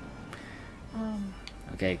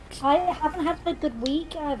 Okay. I haven't had a good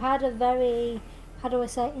week. I've had a very, how do I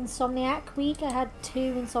say, insomniac week. I had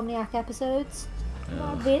 2 insomniac episodes.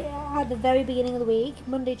 At the very beginning of the week,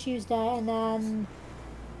 Monday, Tuesday, and then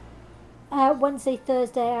Wednesday,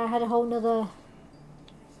 Thursday, I had a whole nother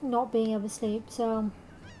not being able to sleep. So,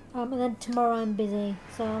 and then tomorrow I'm busy.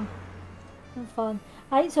 So, I'm fun.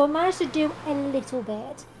 So I managed to do a little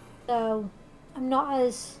bit. So, I'm not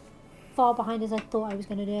as far behind as I thought I was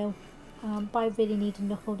going to do. But I really need to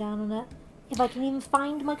knuckle down on it. If I can even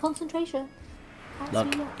find my concentration.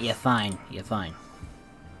 Look, you're fine. You're fine.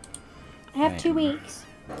 I have Right. 2 weeks.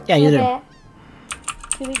 Yeah, you do.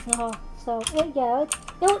 2 weeks and a half. So,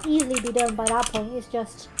 it'll easily be done by that point. It's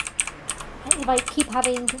just if I keep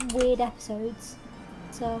having weird episodes.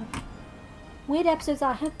 So, weird episodes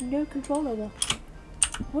I have no control over.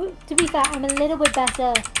 Well, to be fair, I'm a little bit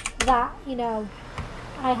better that, you know,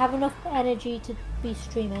 I have enough energy to be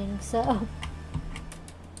streaming, so...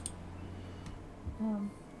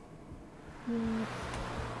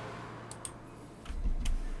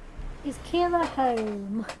 Is Kira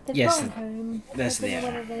home? They've Yes, gotten home. yes, I don't they know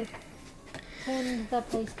are. whether they've turned their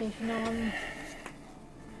PlayStation on.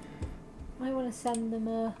 I want to send them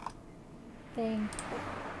a thing.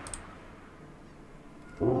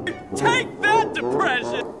 Take that,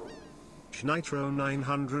 depression! Nitro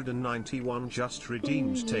 991 just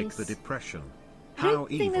redeemed Take the Please. Depression. I How don't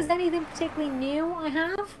think evil. there's anything particularly new I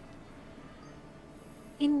have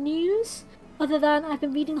in news, other than I've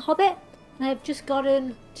been reading Hobbit, and I've just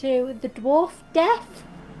gotten to the dwarf death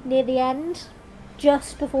near the end,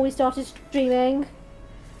 just before we started streaming,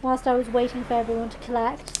 whilst I was waiting for everyone to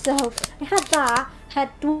collect. So I had that, had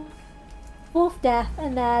dwarf death,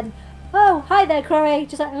 and then, oh, hi there, Chloe,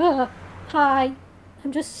 just like, hi,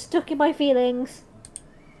 I'm just stuck in my feelings,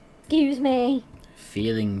 excuse me.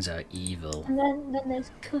 Feelings are evil. And then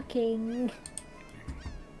there's cooking.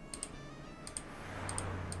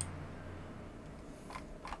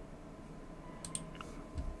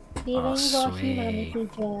 Feelings are sweet. humanity,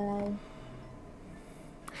 Joe.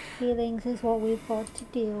 Feelings is what we've got to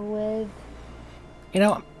deal with. You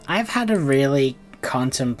know, I've had a really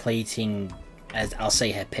contemplating, as I'll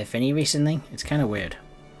say, epiphany recently. It's kind of weird.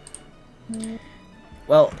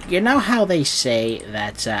 Well, you know how they say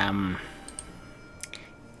that,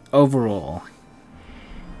 overall,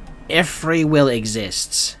 if free will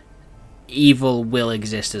exists, evil will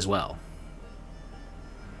exist as well.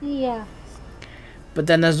 Yeah. But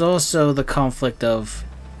then there's also the conflict of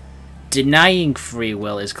denying free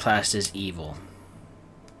will is classed as evil.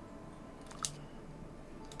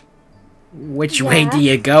 Which way do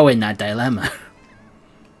you go in that dilemma?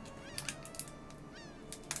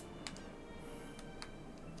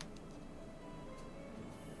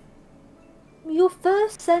 Your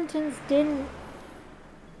first sentence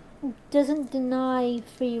doesn't deny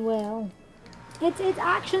free will. Its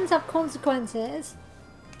actions have consequences,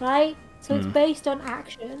 right? So it's based on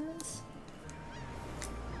actions.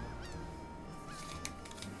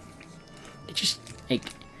 It just, like,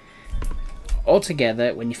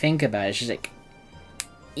 altogether, when you think about it, it's just like,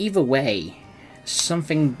 either way,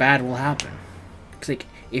 something bad will happen. Because, like,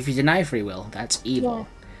 if you deny free will, that's evil. Yeah.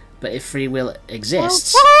 But if free will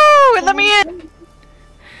exists, Woo! Let me in!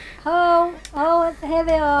 Oh, here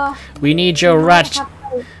they are. we need your rat.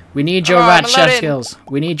 We need your Oh, rat I'm chef allowed in. skills.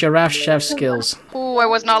 We need your rat chef skills. Ooh, I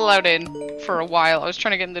was not allowed in for a while. I was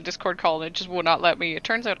trying to get in the Discord call and it just would not let me. It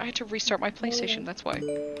turns out I had to restart my PlayStation, that's why.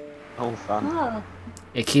 Oh, fun. Oh,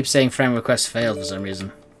 It keeps saying friend request failed for some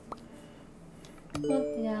reason.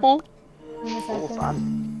 yeah. Oh. In a Oh, second.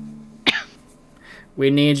 fun. We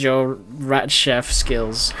need your rat chef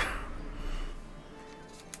skills.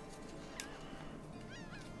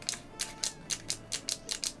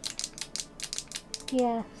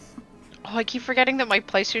 Yes. Oh, I keep forgetting that my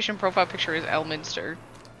PlayStation profile picture is Elminster.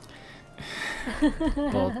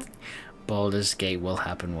 Baldur's Gate will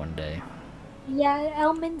happen one day. Yeah,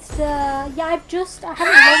 Elminster. Yeah, I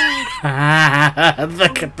haven't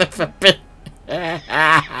Look at the forbidden.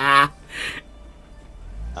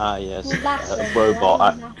 Ah, yes. Well, that's A it,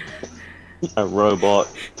 robot. yeah. A robot.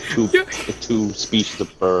 Two species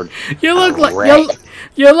of bird. You look A like rat.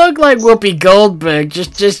 you look like Whoopi Goldberg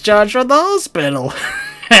just discharged from the hospital.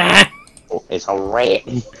 Oh, it's a rat.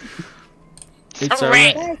 It's a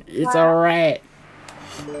rat. It's a rat.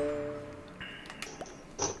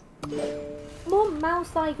 More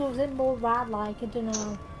mouse-like or is it more rat-like? I don't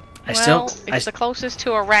know. It's the closest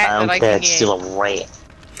to a rat I don't that I care, can it's get. still a rat.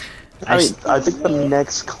 I think the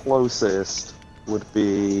next closest would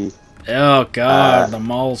be Oh god, the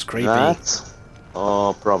mole's creepy. that.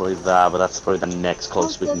 Oh, probably that, but that's probably the next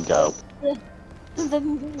closest we can go. The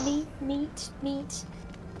meat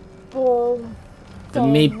ball. The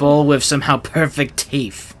thing. meatball with somehow perfect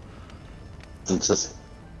teeth. It's just,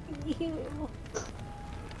 Ew.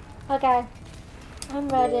 Okay, I'm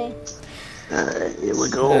ready. here we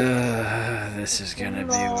go. This is gonna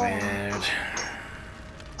be weird.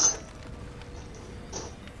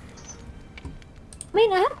 I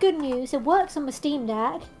mean, I have good news. It works on my Steam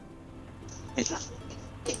Deck. It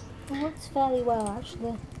works fairly well,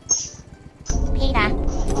 actually. Alright.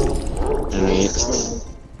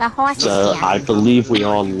 The horse is So here. I believe we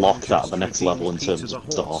are locked at the next level in Key terms to of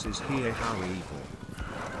the door. horse is here, how evil.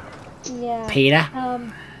 Yeah. Peter,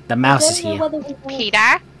 the mouse is I don't know here. whether we wanna- Peter,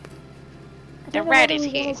 I the don't know rat whether is we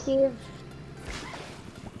here.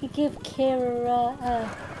 wanna give Kira a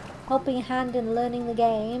helping hand in learning the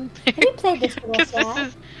game. Have you played this with us Because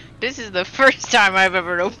yet? this is the first time I've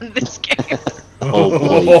ever opened this game. Oh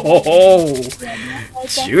boy.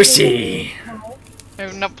 Juicy. I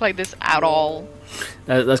have not played this at all.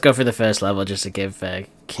 Let's go for the first level just to give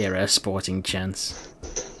Kira a sporting chance.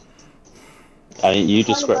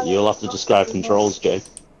 You'll have to describe controls, Jay.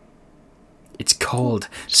 It's called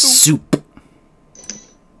soup.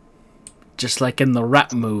 Just like in the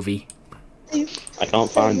rap movie. I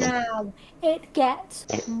can't find them. Now it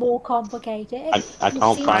gets more complicated. I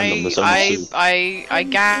can't find them. There's only soup. I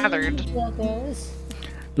gathered.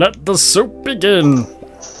 Let the soup begin.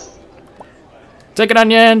 Take an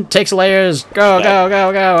onion, takes layers. Go, go,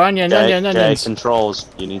 go, go. Onion, onion, onions. Controls.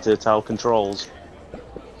 You need to tell controls.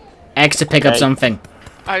 X to pick up something.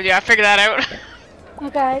 Oh yeah, I figured that out.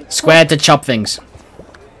 Okay. Square to chop things.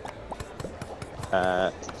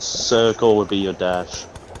 Circle would be your dash.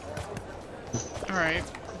 Alright.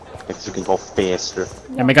 If you can go faster.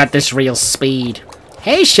 And we got this real speed.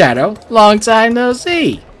 Hey Shadow, long time no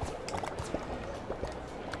see.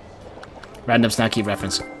 Random Snacky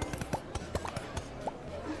reference.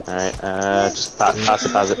 Alright, just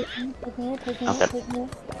pass it. Okay.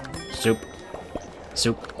 Soup.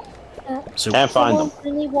 Soup. Soup. Can't find them.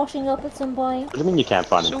 Really washing up at some point. What do you mean you can't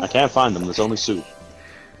find them? I can't find them. There's only soup.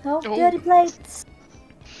 Oh, dirty plates.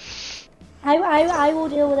 I will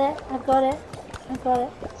deal with it. I've got it.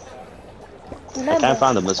 Remember, I can't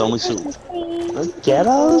find them. There's only soup. Get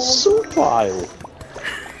out of the soup pile.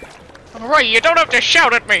 Right, you don't have to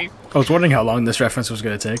shout at me. I was wondering how long this reference was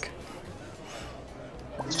going to take.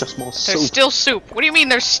 It's just more soup. There's still soup. What do you mean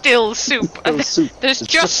there's still soup? There's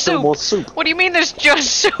just soup. More soup. What do you mean there's just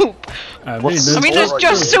soup? I mean, There's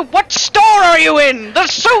just soup. What store are you in? The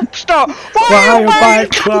soup store. Why are you buying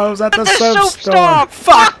clothes at the soup store?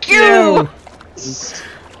 Fuck you!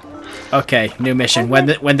 Okay, new mission. When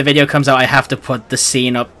the video comes out, I have to put the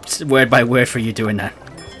scene up word by word for you doing that.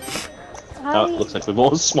 Oh, it looks like we're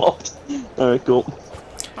all smart. Alright, cool.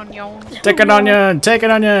 Onion. Take an onion! Take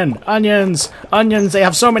an onion! Onions! Onions, they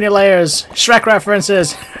have so many layers! Shrek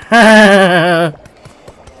references!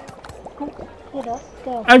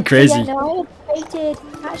 I'm crazy. Yeah, no, I debated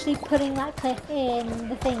actually putting that clip in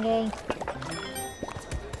the thingy.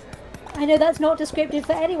 I know that's not descriptive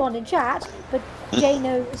for anyone in chat, but Jay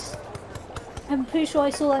knows. I'm pretty sure I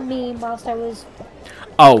saw that meme whilst I was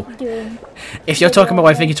doing... If you're talking about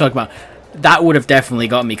what I think you're talking about, that would have definitely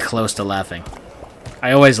got me close to laughing.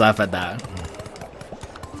 I always laugh at that.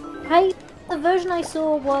 The version I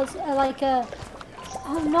saw was like a...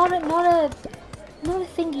 not a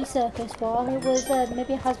thingy circus one, it was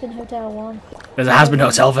maybe a Has-Been Hotel one. There's a Has-Been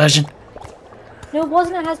Hotel version? No, it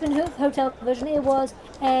wasn't a Has-Been Hotel version, it was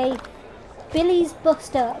a Billy's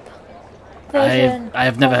Bust Up version. I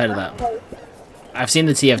have never heard of that. I've seen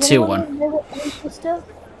the TF2 one. Bust Up?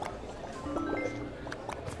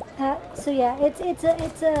 So yeah, it's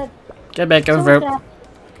a Get back over it.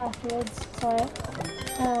 Afterwards, sorry.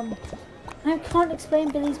 I can't explain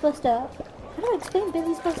Billy's Bust Up. How do I explain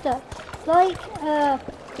Billy's Bust Up? Like, I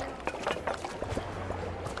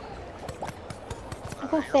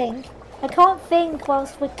can't think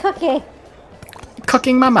whilst we're cooking.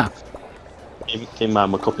 Cooking mama. Cooking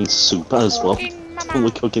mama, cooking soup as well. We're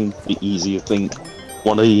cooking the easier thing.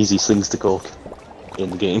 One of the easiest things to cook in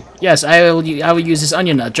the game. Yes, I will use this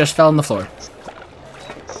onion that just fell on the floor.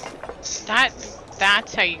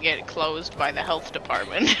 That's how you get closed by the health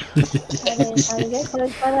department. That is how you get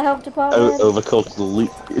closed by the health department.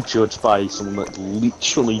 Overcooked, judged by someone that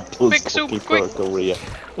literally does cooking for a career.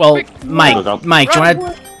 Well, Mike, do you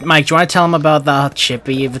want to tell him about that chip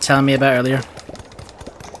you were telling me about earlier?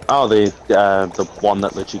 Oh, the one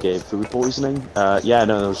that literally gave food poisoning? Yeah,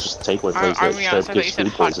 no, it was just a takeaway phrase. I thought you said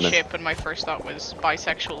hot chip, and my first thought was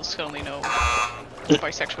bisexuals only know...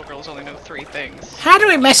 bisexual girls only know 3 things. How do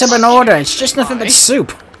we mess up an order? It's just nothing but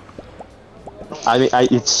soup.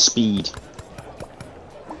 It's speed.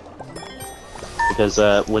 Because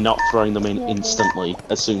we're not throwing them in instantly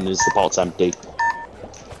as soon as the pot's empty.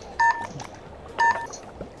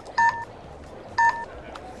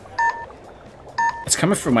 It's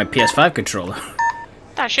coming from my PS5 controller.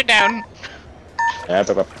 Dash it down. Yeah,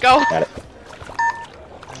 Go. Got it.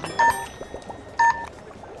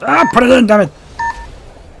 Ah, put it in, damn it!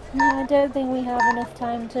 No, I don't think we have enough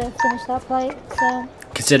time to finish that plate, so...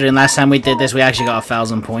 Considering last time we did this, we actually got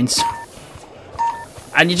 1,000 points.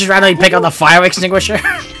 And you just randomly pick up the fire extinguisher?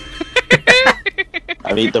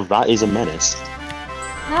 I mean, the rat is a menace.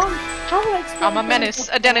 How do I explain I'm a menace,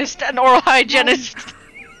 a dentist, an oral hygienist.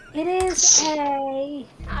 It is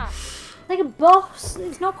like a boss.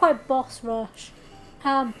 It's not quite boss rush.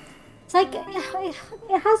 It's like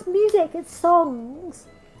it has music. It's songs.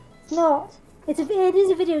 It's not. It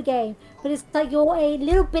is a video game, but it's like you're a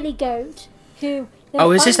little billy goat who.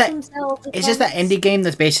 Oh, is this that indie game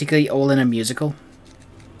that's basically all in a musical?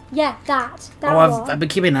 Yeah, that oh, I've been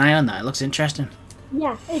keeping an eye on that. It looks interesting.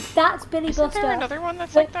 Yeah, that's Billy Buster. Is there another one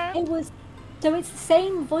that's like that? So it's the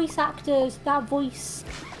same voice actors, that voice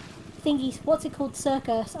thingy, what's it called?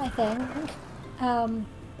 Circus, I think.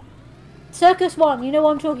 Circus 1, you know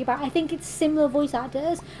what I'm talking about. I think it's similar voice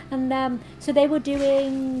actors, and so they were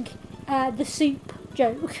doing the soup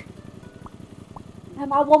joke at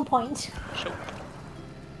one point. Soup.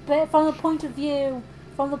 But from the point of view...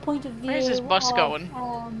 Where's this bus going?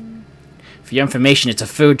 For your information, it's a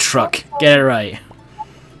food truck. Get it right.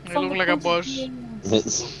 It look like a bus.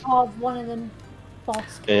 Of one of them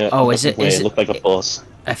boss. Yeah, oh, is it? It looked like a bus.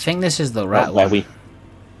 I think this is the rat where one.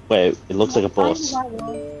 Wait, it looks like a bus.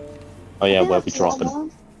 Oh yeah, where we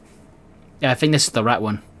dropping? Yeah, I think this is the rat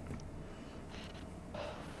one.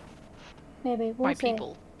 Maybe. My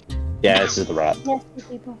people. Yeah, this is the rat. Yes, the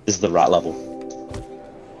people. This is the rat level.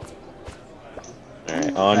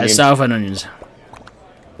 Alright, onion. South and onions.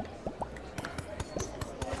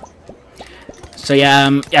 So yeah,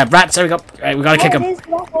 rats. There we go. Right, we gotta kick him.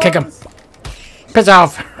 Kick him. Piss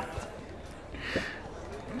off.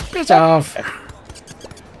 Piss off.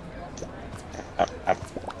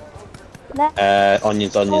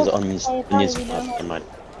 Onions. Never mind.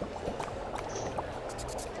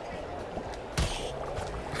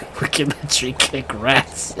 We can literally kick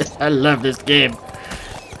rats. I love this game.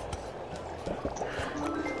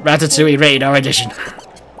 Ratatouille rated our edition.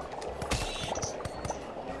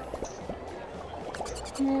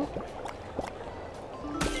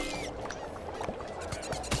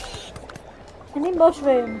 I need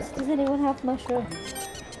mushrooms. Does anyone have mushrooms?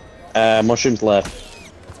 Mushrooms left.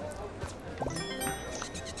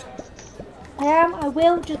 I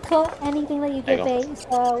will just cut anything that you give me,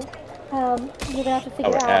 so you're gonna have to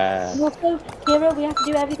figure it out. And also, Kira, we have to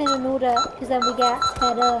do everything in order, because then we get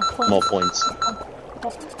better points. More points.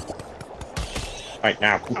 Right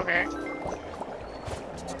now. Okay.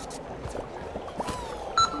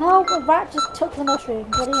 No, the rat just took the mushroom.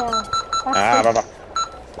 Bloody hell.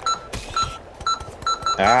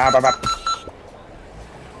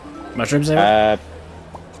 Mushrooms there?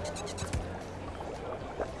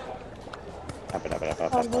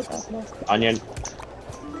 Onion.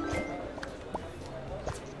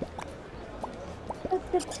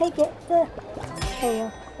 Let's take it. There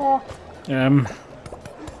you go.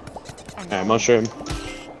 Mushroom.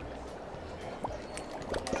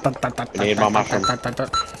 We need more mushroom.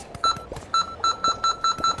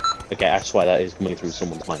 Okay, I swear that is coming through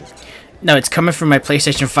someone's mind. No, it's coming from my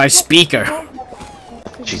PlayStation 5 speaker.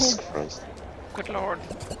 Jesus Christ. Good lord.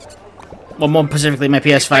 Well, more specifically, my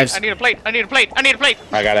PS5's... I need a plate. I need a plate. I need a plate.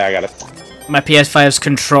 I got it. My PS5's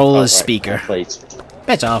controller's speaker. Plates.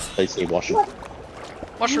 Bit off. Plates need washing.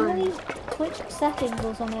 Mushroom. How many Twitch settings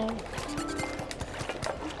was on there?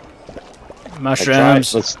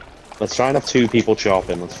 Mushrooms. Let's try and have 2 people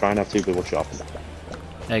chopping.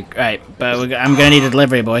 Right, but I'm gonna need a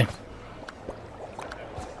delivery boy.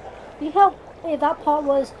 You help me, that part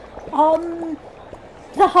was on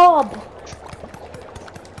the hob.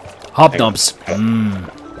 Hobnobs.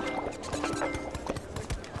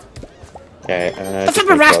 Okay,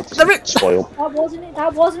 spoil.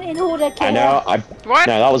 That wasn't in order, Kira. I know, What?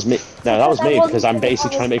 No, that was me. No, that was me, because I'm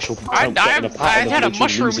basically trying to make sure people don't get in a pattern I had a of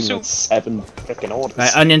mushroom losing soup. like 7 frickin' orders.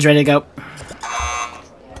 Right, onions ready to go.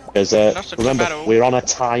 Because, remember, we're on a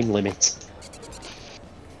time limit.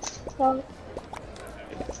 So,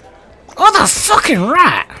 Oh, the fucking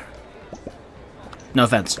rat! No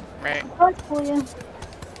offense. Right. right for you.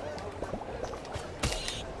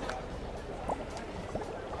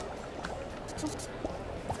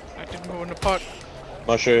 I didn't go in the pot.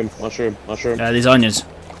 Mushroom. These onions.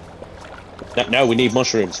 No, we need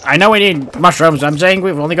mushrooms. I know we need mushrooms. I'm saying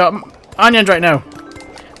we've only got onions right now.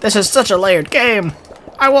 This is such a layered game.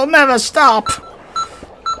 I will never stop.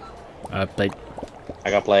 Plate.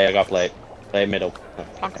 I got plate. Play middle.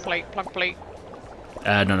 Plunk a plate.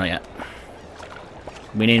 No, not yet.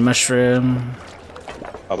 We need mushroom.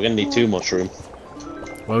 Oh, we're gonna need 2 mushroom.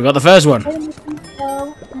 Well, we got the first one. And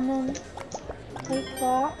then take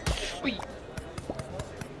that. Wee.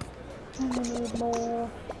 And we need more.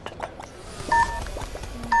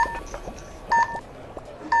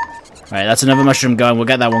 Right, that's another mushroom going. We'll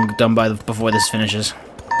get that one done before this finishes.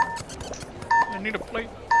 I need need a plate.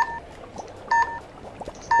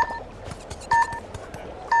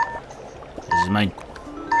 This is mine.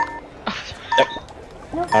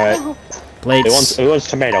 No, Alright. no. Plates. Who wants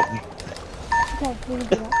tomato? Okay, we can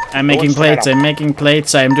do that. I'm making wants plates. tomato? I'm making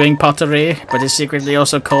plates. I'm doing pottery, but it's secretly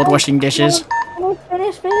also cold washing dishes. Oh,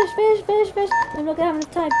 finish. I'm not gonna have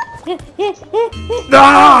enough time.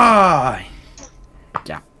 Ah!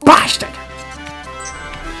 You bastard!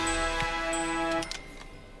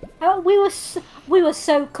 Oh, we were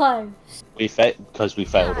so close. Because we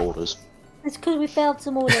failed orders. It's because we failed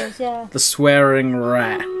some orders, yeah. The swearing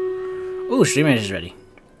rat. Ooh, stream edge is ready.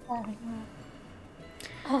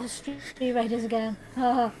 Oh, Street Raiders again.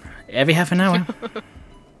 Every half an hour.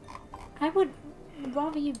 I would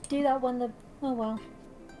rather you do that when the... Oh well.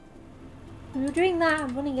 When you're doing that,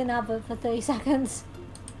 I'm running an advert for 30 seconds.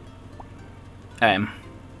 Yeah,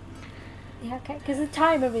 okay, because the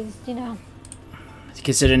timer is, you know...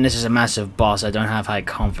 considering this is a massive boss, I don't have high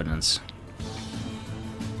confidence.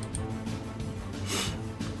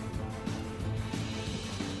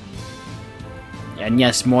 And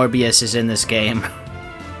yes, Morbius is in this game.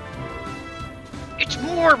 It's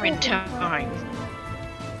Morbin time.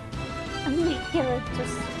 We can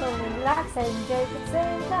just go relax and joke at the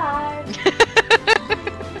same time.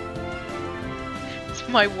 It's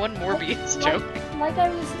my one Morbius joke. Like I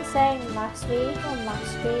was saying last week on last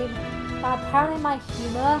stream, apparently my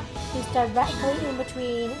humour is directly in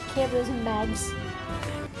between Kira's and Meg's.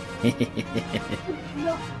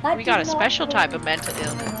 We got a special type of mental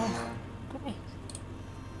illness.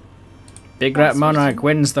 BigRatMonarch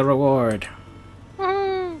wins the reward.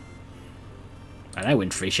 And I win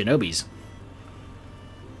free Shinobis.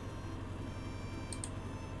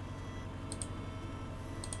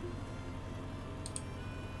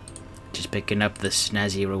 Just picking up the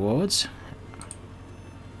snazzy rewards.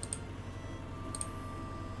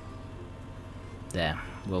 There,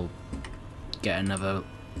 we'll get another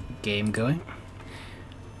game going.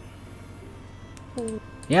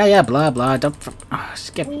 Yeah, blah blah. Don't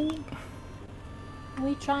skip. Are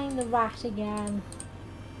we trying the rat again?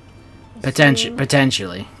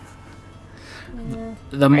 Potentially. Yeah.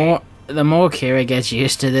 The more Kira gets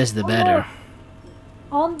used to this, the better.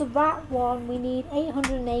 On the rat one, we need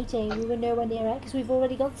 880. We were nowhere near it because we've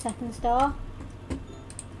already got the second star.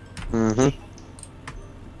 Mm-hmm.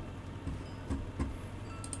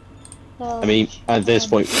 So, I mean, at this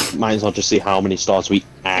point, might as well just see how many stars we Is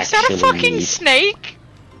that actually a fucking need. snake?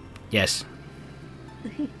 Yes.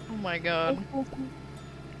 Oh my god.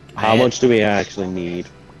 How much do we actually need?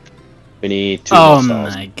 We need 2 Oh more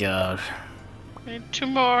stars. my god. I need 2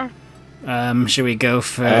 more. Should we go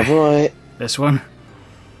for Boy. this one?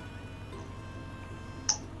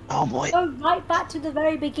 Oh boy. go right back to the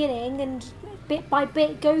very beginning and bit by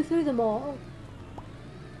bit go through them all.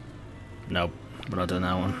 Nope, we're not doing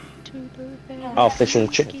that one. Oh, fish and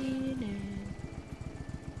a chip.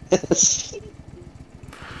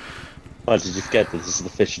 Oh, did you get this? This is the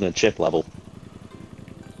fish and a chip level.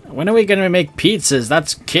 When are we gonna make pizzas?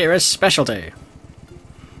 That's Kira's specialty.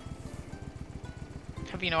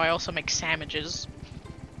 Have you know I also make sandwiches.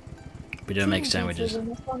 We don't make sandwiches.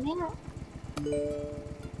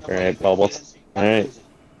 Alright, well, what's... Alright.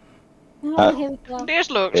 Oh, here we go. This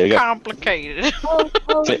looks There you go. complicated.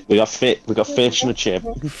 We got fish and a chip.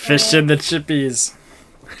 Fish and the chippies.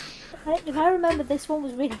 If I remember, this one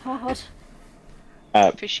was really hard.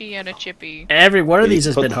 Fishy and a chippy. Every one of We need these to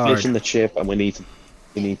has put been the hard. fish in the chip, and we need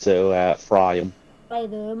to fry them. Play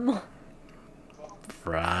them.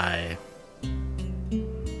 Fry.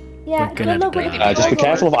 Yeah, We're gonna good luck with die. it. Just be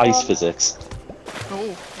careful of ice physics.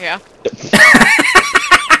 Oh, yeah.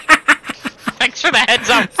 Thanks for the heads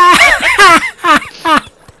up.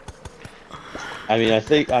 I mean, I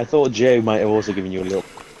thought Joe might have also given you a little.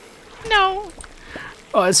 No.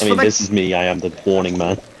 Oh, it's I for mean, the this is me. I am the warning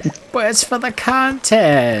man. but it's for the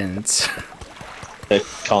content. The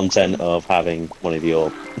content of having one of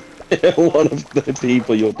your one of the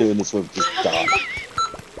people you're doing this with just die.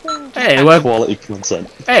 Hey, it worked. Quality content.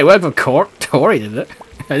 Hey, it worked for Tori, did it?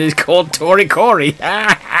 And it's called Tori Corey. Oh,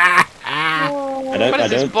 I don't. What is I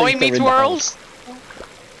this, don't Boy think they're Meets in the World? house.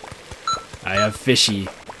 I have fishy.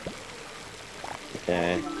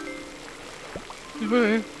 Okay.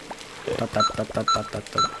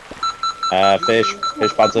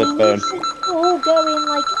 Fish bad to burn. all going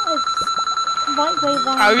like a right way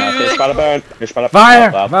round. Fish bad to burn. Fish bad to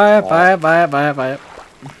Fire! burn. Fire!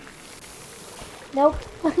 Nope,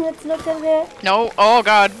 that's not gonna do it. No. Oh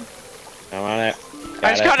god. Come on it. I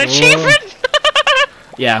just it. got an achievement.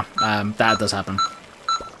 Yeah, that does happen.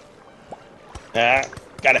 Got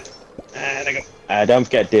it. There you go. Don't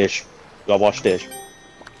forget dish. Gotta wash dish.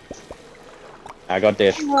 I got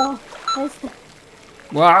dish. Oh, there's the...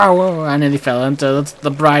 Wow, I nearly fell into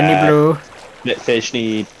the briny blue. Fish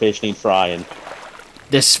need frying.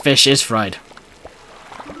 This fish is fried.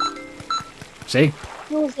 See?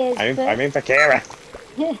 Yours is, I'm in for Kira.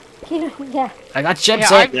 yeah. I got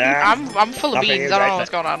chips. Yeah, I'm full of Nothing beans. is I don't right know what's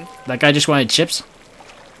going on. That guy just wanted chips.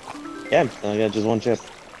 Yeah, I got just one chip.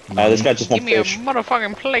 This guy just Give wants me fish. a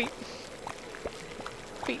motherfucking plate.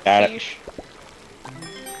 Got it. Fish.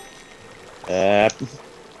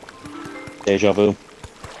 Deja vu.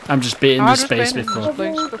 I'm just beating the space been in before. this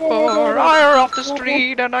place before. I'm off the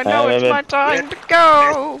street and I know it's my time to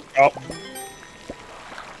go.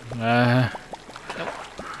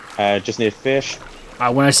 Just need fish. I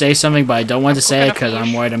want to say something, but I don't want to say it because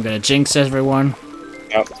I'm worried I'm going to jinx everyone.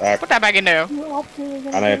 Oh, Put that back in there. I'm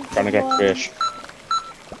trying to get fish.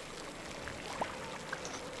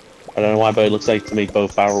 I don't know why, but it looks like to me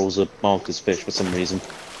both barrels are marked as fish for some reason.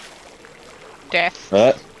 Death.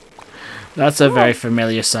 That's a very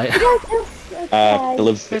familiar sight. Take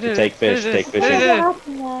fish, take fish.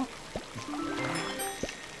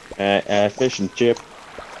 Fish and chip.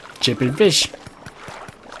 Chip and fish.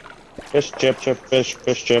 Fish, chip,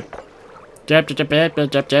 fish, chip. Jab.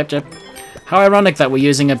 How ironic that we're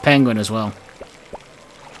using a penguin as well.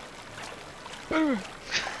 You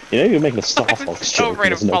know, you're making a Star Fox so joke.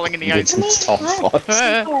 afraid of falling in the ice. Star Fox.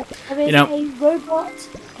 There is a robot,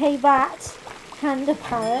 a rat, and a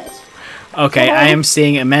parrot. Okay, I am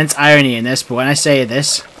seeing immense irony in this, but when I say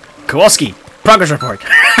this, Kowalski, progress report.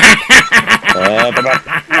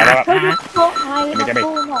 Okay.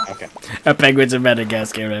 A penguin's a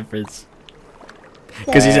Madagascar reference.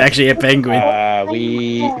 Because he's actually a penguin.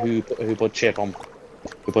 Who put chips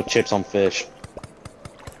on fish?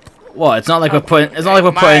 What? It's not like we're putting.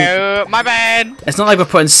 My bad. It's not like we're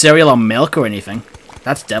putting cereal on milk or anything.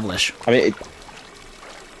 That's devilish. I mean,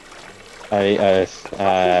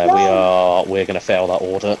 we're gonna fail that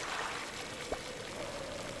order.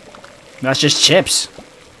 That's just chips.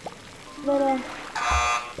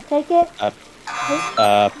 Take it.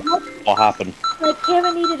 What happened?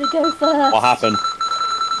 Kira needed to go first. What happened?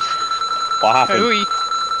 What happened? Hooey.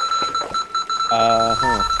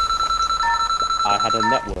 I had a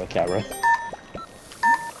network error.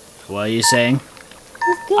 What are you saying?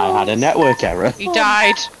 I had a network error. He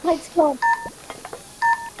died. Let's go.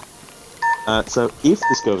 So if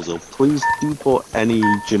this goes up, please do put any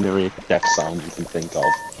generic death sound you can think of.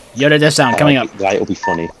 Yoda death sound coming up. Right, it'll be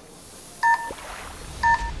funny.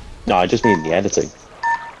 No, I just mean the editing.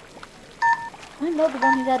 I'm not the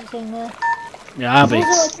one who's editing there. Yeah, I'll be. Also,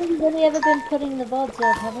 I think we've only ever been putting the VODs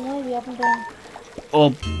up, haven't we? We haven't been...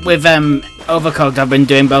 Well, with Overcooked, I've been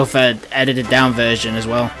doing both an edited down version as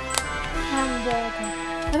well.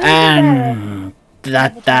 And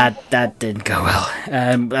that didn't go well.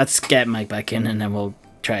 Let's get Mike back in and then we'll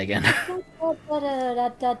try again.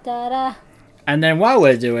 And then while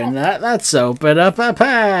we're doing that, let's open up a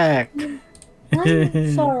pack.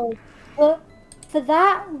 I'm sorry, but for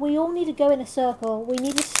that, we all need to go in a circle. We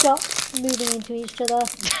need to stop moving into each other.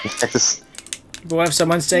 Yes. But what if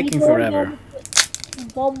someone's taking forever?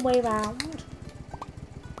 One way round.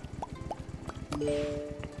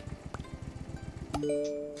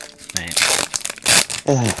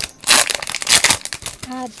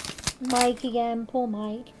 Add Mike again, poor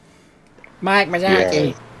Mike. Mike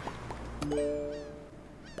Mazaki.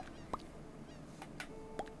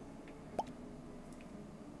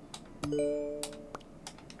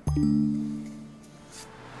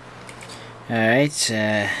 Alright,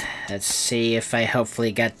 let's see if I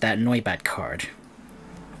hopefully get that Noibat card.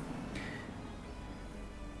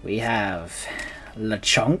 We have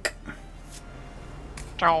LeChonk.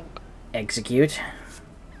 Chonk. Execute.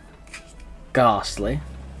 Ghastly.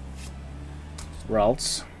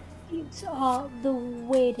 Ralts. These are the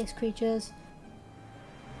weirdest creatures.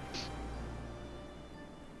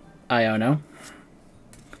 Iono.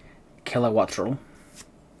 Kilowattrel.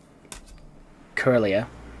 Curlia.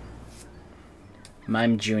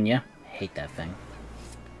 Mime Jr. Hate that thing.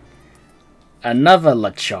 Another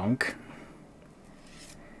LeChonk.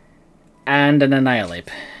 And an Annihilate.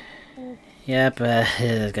 Yep,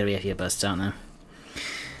 there's gonna be a few busts, aren't there?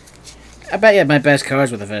 I bet you had my best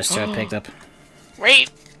cards were the first two I picked up.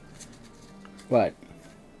 Wait. What?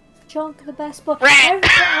 Chonk the best boy.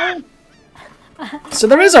 Rat. So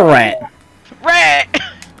there is a rat! Rat.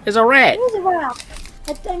 There's a rat! There was a rat.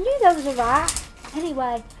 I knew there was a rat.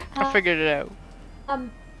 Anyway. I figured it out. I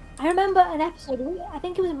remember an episode, I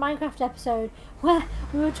think it was a Minecraft episode, where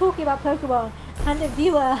we were talking about Pokemon, and a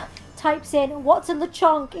viewer types in, "What's a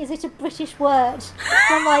LeChonk? Is it a British word?" And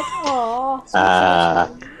I'm like, oh.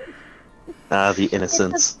 The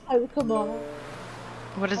innocence. Pokemon.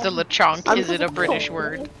 What is a lechonk? Is it a British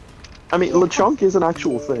word? I mean, lechonk is an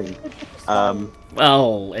actual thing.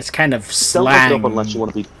 Well, it's kind of Don't slang. look it up unless you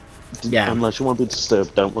want to be. Yeah. Unless you want to be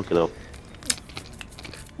disturbed, don't look it up.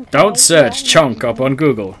 Don't search chonk up on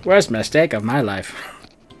Google. Worst mistake of my life.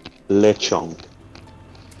 Lechonk.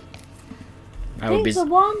 I think the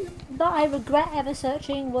one that I regret ever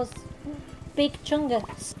searching was Big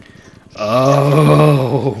Chungus.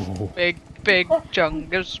 Oh. Big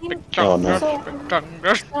chungus, big Oh, no. chungus, big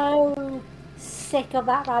chungus. So sick of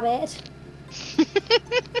that rabbit.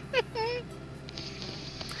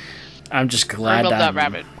 I'm just glad I love that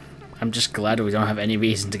rabbit. I'm just glad we don't have any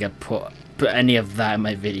reason to get put any of that in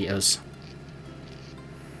my videos.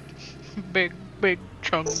 Big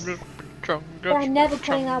chungus, big chungus. But I'm never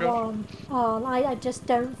putting that chungus. one on. I just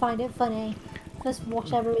don't find it funny. For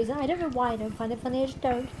whatever reason. I don't know why I don't find it funny, I just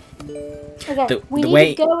don't. Okay, we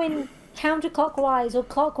need to go in counterclockwise or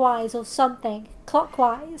clockwise or something.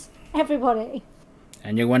 Clockwise. Everybody.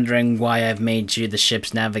 And you're wondering why I've made you the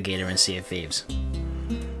ship's navigator in Sea of Thieves.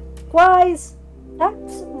 Clockwise.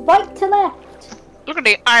 That's right to left. Look at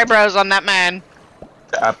the eyebrows on that man.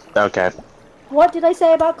 Okay. What did I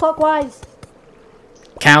say about clockwise?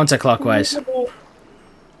 Counterclockwise.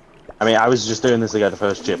 I mean, I was just doing this to get the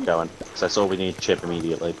first chip going, so I saw we need chip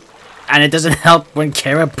immediately. And it doesn't help when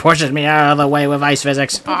Kira pushes me out of the way with ice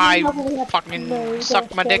physics. I fucking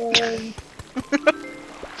suck my dick.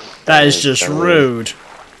 That is just rude.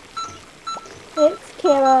 It's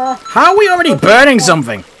Kira. How are we already burning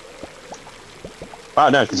something? Oh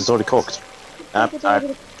no, because it's already cooked. And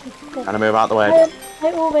I move out the way.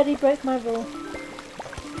 I already broke my rule.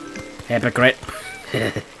 Hypocrite.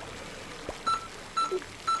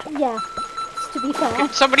 Yeah, to be fair.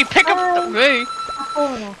 Somebody pick up me.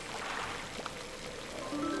 Oh, no.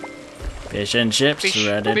 Fish and chips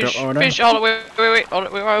ready to order. Fish all the way, wait.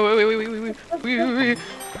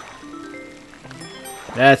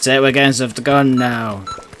 That's it, we're getting stuff to go now.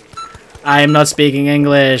 I am not speaking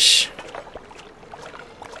English.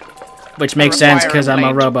 Which makes sense because I'm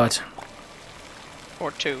a robot.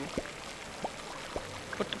 Or two.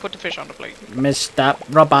 Put the fish on the plate. Mr.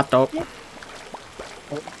 Roboto.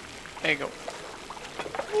 There you go.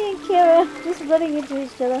 Me and Kira just running into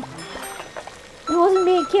each other. It wasn't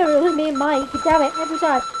me and Kira, it was me and Mike. Damn it, every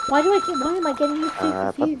time. Why am I getting you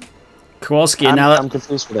confused? Kowalski I'm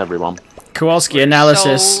confused with everyone. Kowalski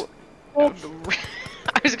analysis. So,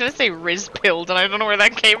 I was gonna say Riz pilled, and I don't know where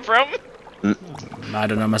that came from. I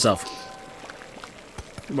don't know myself.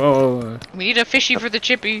 Whoa. We need a fishy for the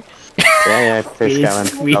chippy. Yeah, fish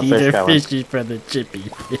going. We Got need fish a going. fishy for the chippy.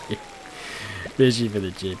 Fishy for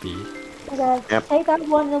the chippy. Okay, Yep. take that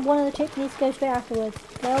one, and one of the chips needs to go straight afterwards.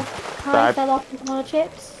 Well, I fell off with one of the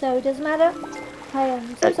chips, so it doesn't matter. I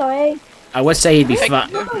am so sorry. I would say he'd be fine.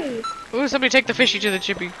 Sorry. Ooh, somebody take the fishy to the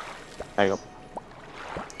chippy. There you go.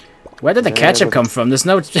 Where did the ketchup come from? There's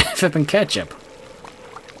no flipping ketchup.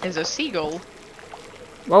 Is a seagull.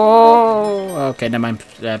 Oh, okay, never mind.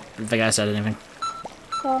 I think I said anything.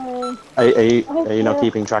 Sorry. Are you not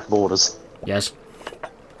keeping track of orders? Yes.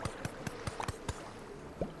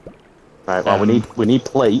 Right. Well, we need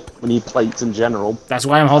plates in general. That's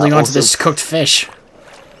why I'm holding on to Also- this cooked fish.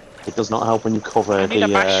 It does not help when you cover I need a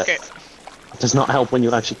the. basket. It does not help when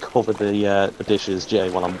you actually cover the dishes, Jay,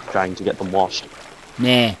 while I'm trying to get them washed.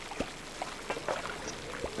 Nah.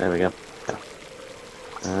 There we go.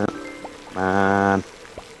 Man.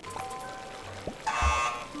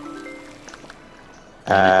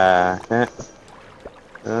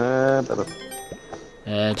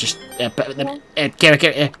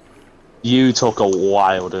 Kira. You took a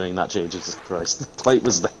while doing that, Jay. Jesus Christ. The plate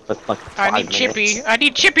was there for like 5 I need minutes. chippy. I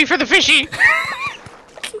need chippy for the fishy.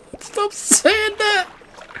 Stop saying that.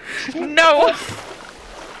 No.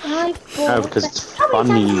 No, because it's How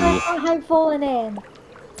many funny. times have I fallen in?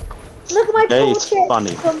 Look at my Yeah, poor it's chips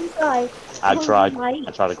funny. from the side. I Oh tried my-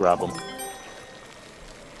 to grab them.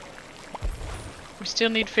 We still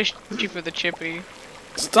need fishy for the chippy.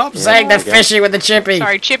 Stop saying the there you go. fishy with the chippy.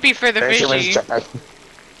 Sorry, chippy for the fishy.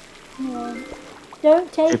 Yeah.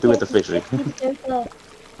 Don't take Chippy it. with the fishy.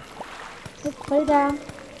 Put it down.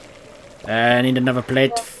 I need another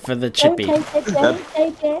plate for the chippy. Don't take it. Don't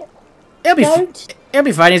take it. It'll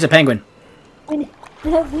be fine. He's a penguin. We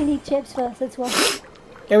need chips first. That's why.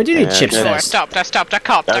 Yeah, we do need Yeah, chips okay. No, I first. stopped. I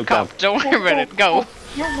copped. Don't worry about it. Go.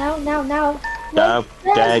 Now. No,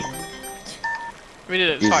 Jay. We did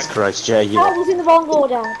it. It's Jesus fine. Christ, Jay. That was in the wrong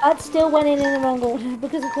order. That still went in the wrong order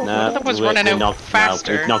because of course. No, That was we- running we're out not,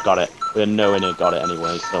 faster. No, we've not got it. We're nowhere near got it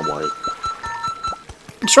anyway, so don't worry.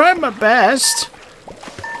 I'm trying my best.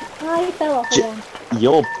 I fell off again.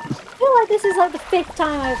 You're... I feel like this is like the 5th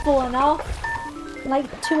time I've fallen off.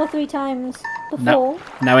 like 2 or 3 times before. No.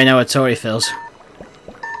 Now we know what Tori feels.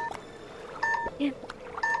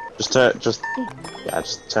 Just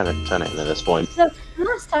turn it in at this point. So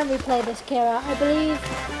last time we played this, Kira, I believe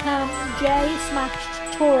Jay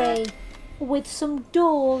smashed Tori with some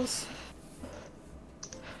doors.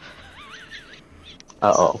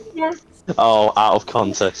 Uh-oh. Yeah. Oh, out of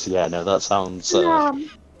context. Yeah, no, that sounds...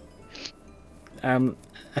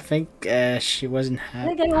 I think she wasn't I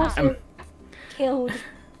happy. think I also killed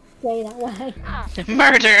Jay that way.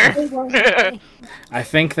 Murder! I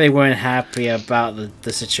think they weren't happy about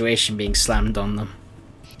the situation being slammed on them.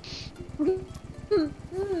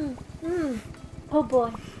 Oh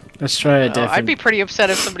boy. Let's try a different... I'd be pretty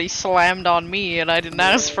upset if somebody slammed on me and I didn't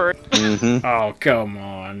ask for it. Mm-hmm. Oh, come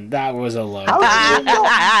on. That was a low.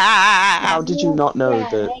 How did you not know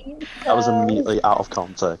that that was immediately out of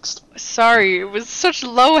context? Sorry, it was such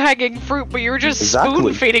low-hanging fruit, but you were just Exactly.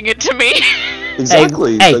 spoon-feeding it to me.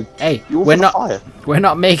 Exactly. Hey, you were we're for not fire. we're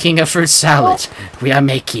not making a fruit salad. We are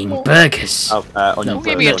making burgers. Oh, onion Don't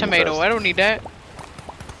give me a first, onion tomato, first. I don't need that.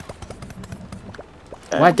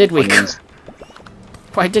 Why did we? Onions.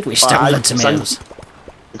 Why did we start with the tomatoes?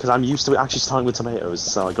 Because I'm used to actually starting with tomatoes,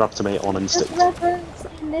 so I grab tomato on Just instinct. reference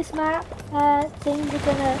in this map, things are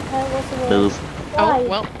gonna, what's the word? Move. Fly. Oh,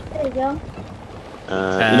 well. There you go.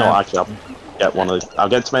 You know what, actually, I'll get one of the, I'll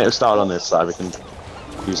get tomato started on this so we can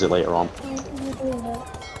use it later on. You're doing it.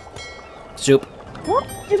 Soup. What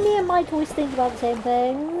do me and Mike always think about the same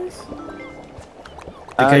things?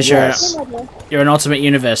 Because yes. you're an alternate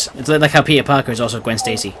universe. It's like how Peter Parker is also Gwen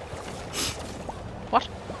Stacy. What?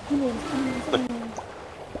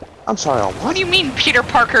 I'm sorry, What what? do you mean Peter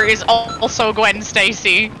Parker is also Gwen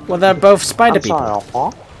Stacy? Well, they're both spider I'm people. sorry,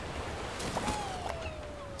 what?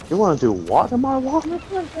 You want to do what in my what?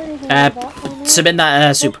 Submit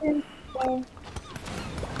that soup.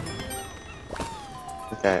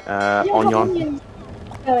 Okay, onion.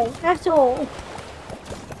 Going at all.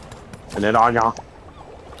 And then onion.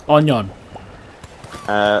 Onion.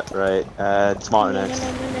 Right, tomato next.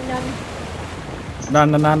 No,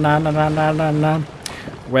 no, no, no, no, no, no, no, no.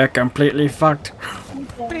 We're completely fucked.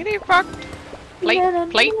 Pretty fucked. Plate,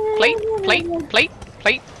 plate, plate, plate, plate,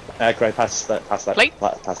 plate. Great, pass that Plate.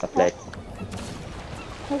 pass that plate.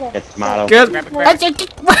 Okay. Get the tomato. Good.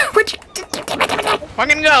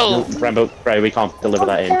 Fucking go! Rambo, right, we can't deliver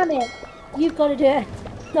that in. Damn it. You've got to do it.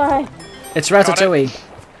 Sorry. It's ratatouille.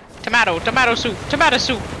 Tomato soup, tomato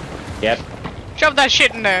soup. Yep, Shove that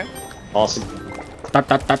shit in there. awesome. Dot,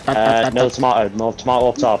 dot, dot, dot, dot, No dot. tomato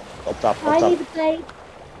up top. I need a plate.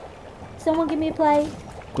 Someone give me a plate.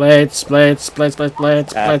 Plates, plates, plates, plates,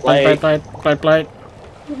 plates, plate, plate, plate, plate, plate.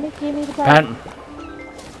 Give me the plate. Pan.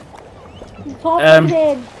 You can't put it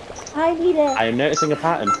in. I need it. I am noticing a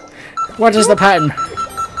pattern. What is the pattern?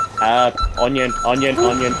 Onion. Only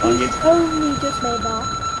just made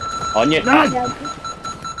that. Onion. No. Yeah.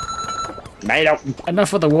 Tomato.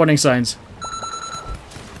 Enough with the warning signs.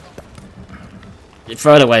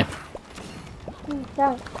 Throw it away.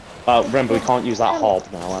 Don't. Remember, we can't use that hob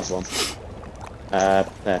now as one.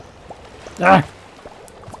 There. Ah.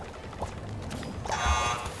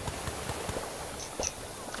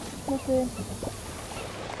 Okay.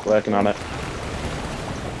 Working on it.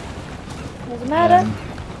 Doesn't matter.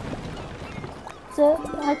 So,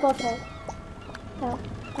 I got it.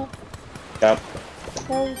 Yep.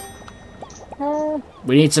 Those.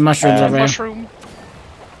 We need some mushrooms over here. Mushroom.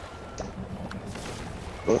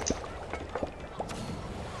 Good.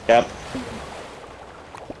 Yep.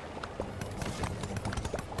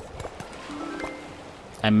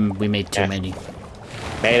 We made too many.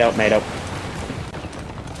 Made up.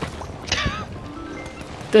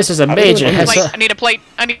 This is a I major really hassle. I need a plate.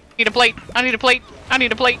 I need a plate. I need a plate. I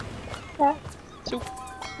need a plate. Yeah. Soup.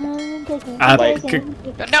 No!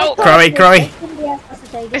 Crowy.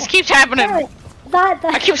 This keeps happening.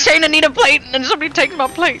 I keep saying I need a plate and then somebody takes my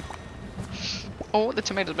plate. Oh, the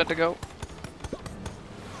tomato's about to go.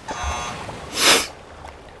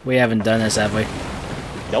 We haven't done this, have we?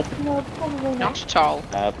 Nope. No, probably Not not. at all.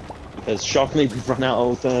 Because shockingly we've run out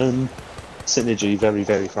of synergy very,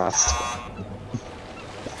 very fast.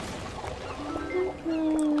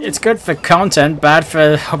 It's good for content, bad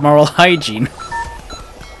for moral hygiene.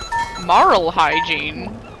 Moral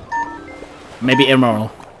hygiene. Maybe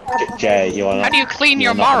immoral. Jay, you are not. How do you clean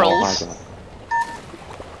your not the moral morals? high ground.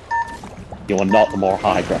 You are not the more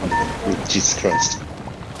high ground. Jesus Christ.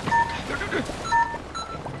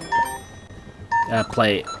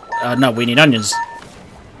 Plate. No, we need onions.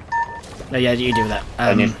 Oh, yeah, you do that.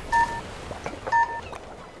 Onion.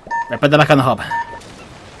 Right, put that back on the hob.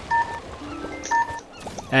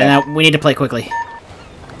 And now we need to play quickly.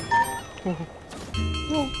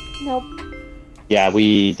 Nope. Yeah,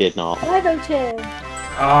 we did not. 502.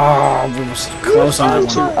 Oh, we were so close on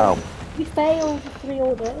that one. Oh. We failed 3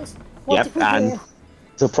 orders. What Yep, did we and do?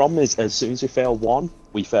 the problem is, as soon as we fail 1,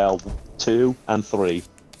 we fail 2 and 3.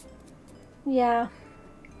 Yeah.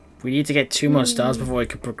 We need to get 2 more stars before we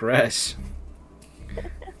can progress.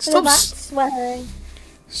 Stop swearing.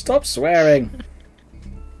 Stop swearing.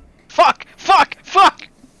 Fuck! Fuck! Fuck!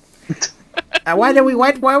 Why do we?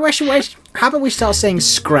 Why should we? How about we start saying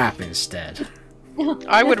scrap instead?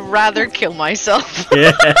 I would rather kill myself.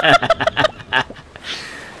 Yeah.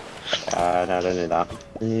 No, don't do that.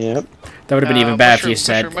 Yep. That would have been even better if you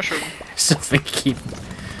said mushroom. something. Keep.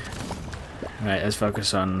 Right, let's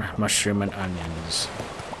focus on mushroom and onions.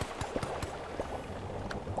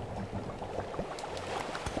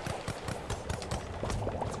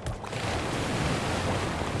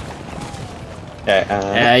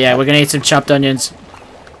 Yeah, we're gonna eat some chopped onions.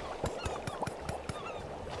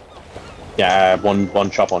 Yeah, one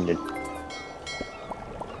chopped onion.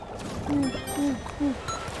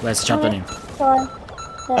 Where's the chopped onion? Sorry.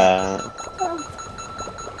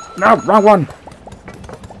 No, wrong one!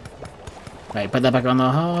 Right, put that back on the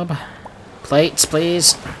hob. Plates,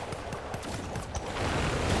 please.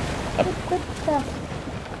 Good stuff.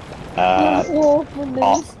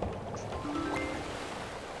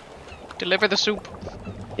 Deliver the soup.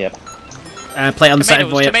 Yep. Plate on the side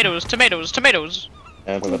for you. Tomatoes.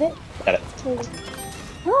 Leave it. Got it.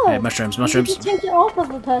 Oh, Hey, mushrooms. you can take it off of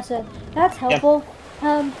a person. That's helpful.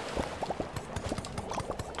 No,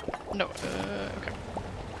 okay.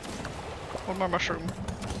 One more mushroom.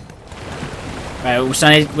 Right, we're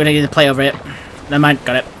gonna get the plate over it. Never mind,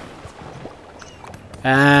 got it.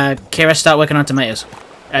 Kira, start working on tomatoes.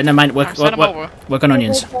 Never mind, work on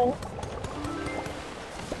onions.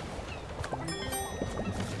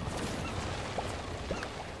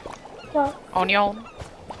 Onion.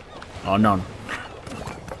 Oh, none.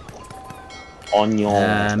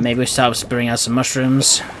 Onion. Maybe we start bringing out some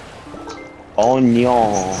mushrooms.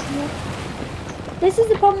 Onion. This is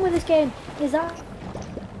the problem with this game, is that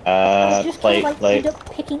I just plate. end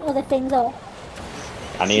up picking other things up.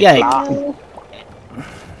 I need platinum.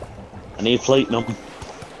 I need platinum.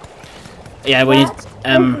 Yeah, we need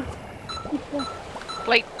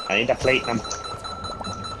plate. I need a platinum.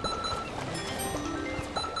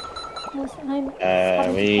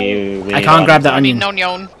 I can't grab that onion.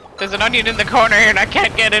 Onion. There's an onion in the corner here and I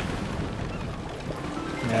can't get it.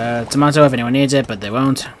 Tomato if anyone needs it, but they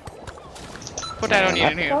won't. Put that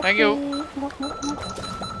onion in here. Thank you.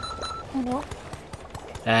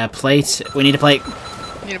 Plate. We need a plate.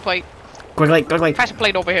 Need a plate. Quickly. Pass a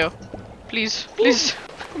plate over here. Please. Please.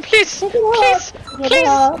 Please.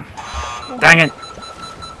 Dang it.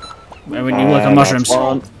 We need to work on mushrooms.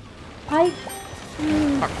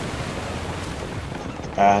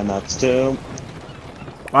 And that's 2.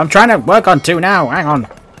 I'm trying to work on 2 now. Hang on.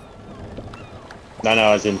 No,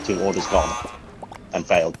 I was in 2 orders gone. And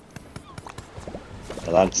failed.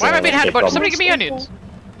 So that's, why am I being had about? Somebody give me onions.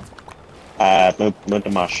 Move the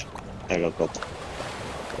mush. There you go.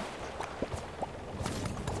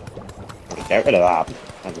 Get rid of that.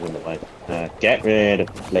 That's in the way. Get rid of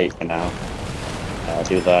the plate for now.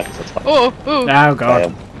 Do that. Oh god.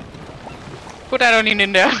 Fail. Put that onion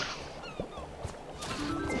in there.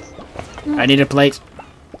 I need a plate.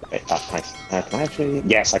 Wait, that's nice. Can I actually?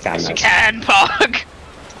 Yes, I can. Yes, you can, Pog.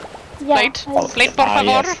 Plate. Plate, por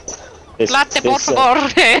favor. Plate, por favor.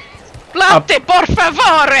 Plate, por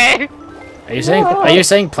favore. Are you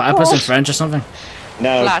saying platypus in French or something?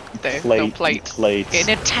 No. Plate. In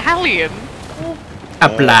Italian. A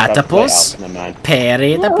platypus?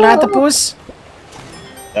 Perry the platypus?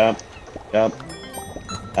 Yep.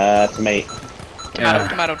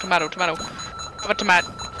 Tomato. Tomato. Have a tomato.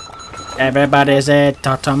 Everybody's a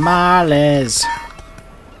tamales.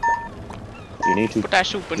 You need to put that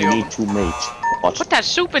soup in the oven. You need to make what? Put that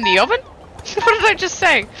soup in the oven? What did I just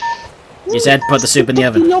say? You said put the soup in the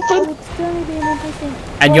oven.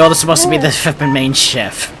 And you're supposed to be the flipping main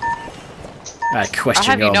chef. I question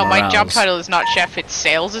have your you know morals. my job title is not chef, it's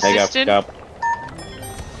sales assistant. Go.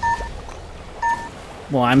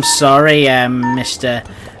 Well, I'm sorry, Mr.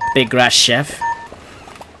 Big Rat Chef.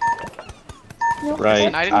 Right.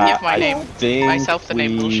 And I didn't give myself the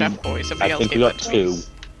name Little Chef Boy. Somebody else gave it to me. 2.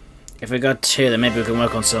 If we got 2, then maybe we can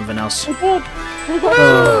work on something else. We did. We got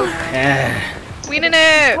oh, yeah. Winning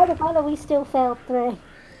it! How the hell are we still failed 3?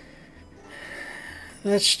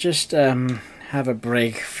 Let's just have a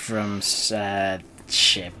break from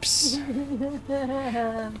ships.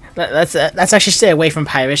 Let's actually stay away from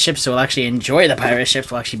pirate ships, so we'll actually enjoy the pirate ships.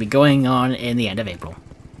 We'll actually be going on in the end of April.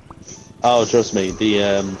 Oh, trust me,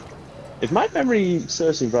 if my memory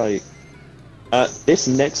serves me right, this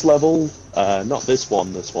next level, not this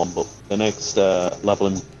one, but the next level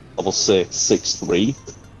in level 663.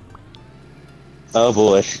 Oh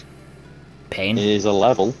boy. Pain. Is a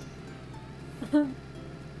level.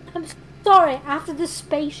 I'm sorry, after the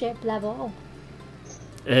spaceship level.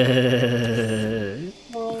 What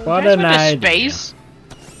Guys an went to idea. space?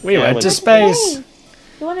 We went to space.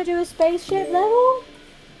 You want to do a spaceship level?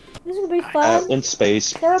 This is gonna be fun. In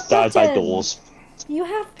space, There are died by buttons. doors. You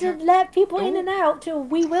have to let people in and out, or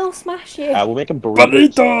we will smash you. We're making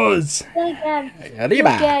burritos. Burritos! Then again, you're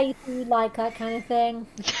Arriba. gay if you like that kind of thing.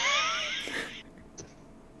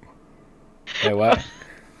 Wait, what?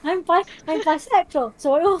 I'm bisexual,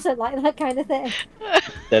 so I also like that kind of thing.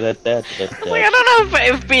 Like, I don't know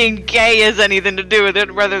if being gay has anything to do with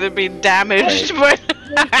it, rather than being damaged, but...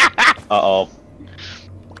 Uh-oh.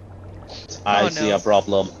 I Oh, see no. a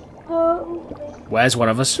problem. Oh, Where's one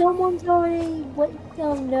of us? someone's already...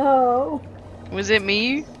 Oh no. Was it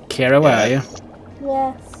me? Kira, where are you?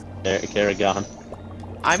 Yes. Karagon.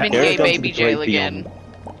 I'm in Here gay comes baby the jail great again.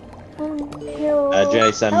 Oh no.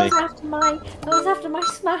 Jay, send me. That was after my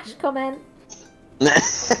smash comment.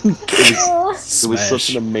 It Oh. was such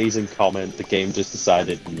an amazing comment. The game just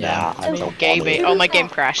decided, nah, I don't Gay want baby. it. Oh, my game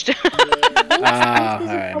crashed.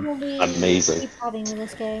 alright. Amazing.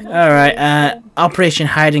 Alright, Operation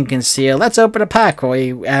Hide and Conceal. Let's open a pack while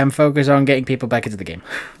we focus on getting people back into the game.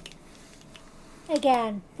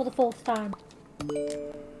 Again, for the 4th time.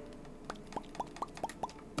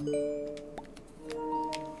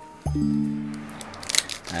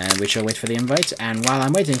 And we shall wait for the invite. And while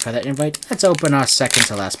I'm waiting for that invite, let's open our second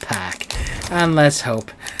to last pack. And let's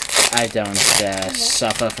hope I don't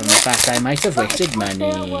suffer from the fact I might have wasted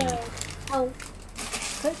money. Oh.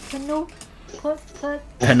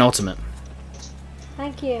 Penultimate.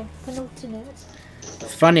 Thank you. Penultimate.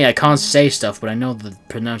 Funny, I can't say stuff, but I know the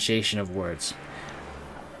pronunciation of words.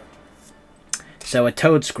 So a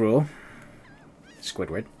Toad Screw,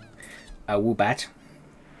 Squidward, a Woobat,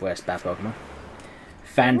 worst bat Pokemon,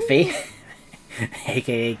 Fanfi,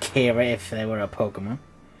 aka Kira if they were a Pokemon,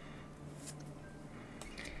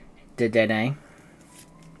 Dedenne,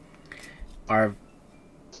 our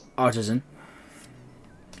Artisan.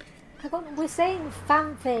 We're saying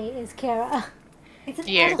Fanfi is Kira. It's an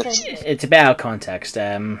Yeah. elephant. It's a bit out of context.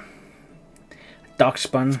 Darkspun,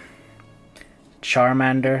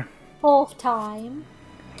 Charmander, 4th time.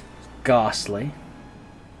 Ghastly,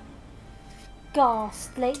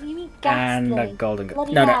 Ghastly. You mean and ghastly? a Golden.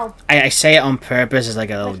 Bloody No, hell. I say it on purpose as like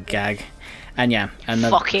a little gag, and yeah, and the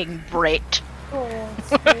Fucking Brit.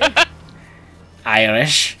 Ghastly.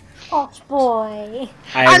 Irish. Posh boy.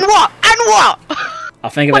 And what? And what? I'll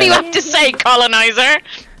think What about do you it. have to say, colonizer?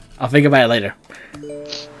 I'll think about it later.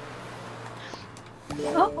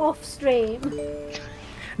 Off stream.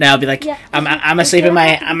 Now I'll be like, Yeah, I'm asleep in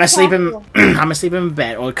my, I'm asleep in, I'm asleep in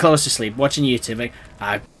bed or close to sleep, watching YouTube. Like,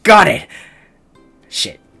 I got it.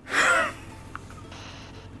 Shit.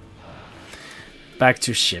 Back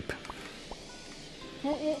to ship.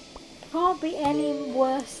 It can't be any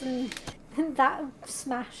worse than that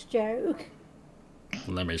smash joke.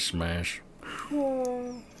 Let me smash.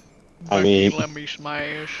 Oh. I mean, Let me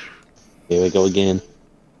smash. here we go again.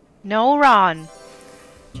 No, Ron.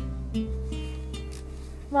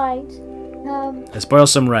 Right. Let's boil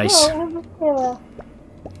some rice. Oh, I'm a killer.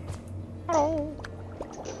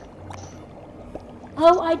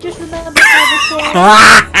 Oh, I just remembered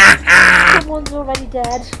someone's already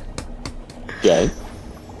dead. Jay?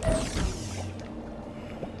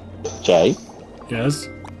 Jay? Yes.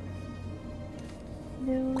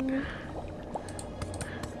 No.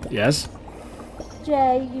 Yes.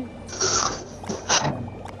 Jay, you.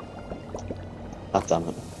 God damn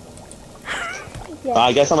it. Yeah.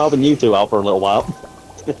 I guess I'm helping you two out for a little while.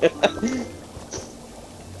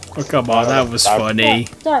 Oh come on, that was funny.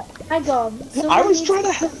 Sorry, hang on. I was trying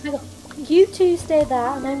to help. Hang on. You two stay there,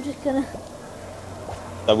 and I'm just gonna.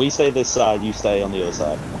 So we stay this side, you stay on the other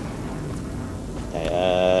side. Okay,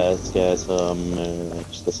 let's get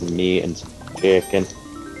some meat and some chicken.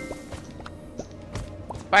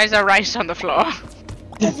 Why is there rice on the floor?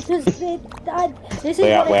 Because this is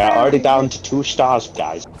We're what I already found. down to 2 stars,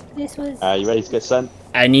 guys. This was You ready to get sent?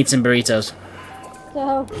 I need some burritos.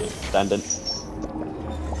 so. Sending.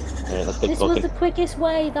 Yeah, let's get This was cooking. the quickest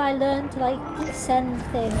way that I learned to like send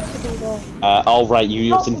things to people. Alright,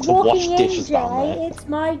 you Not using to wash walking in, dishes down Jay, there. it's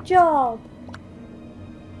my job.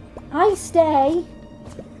 I stay.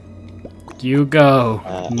 You go.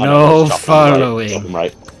 I No know, it's following. chopping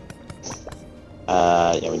right.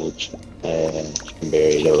 Yeah, we need chicken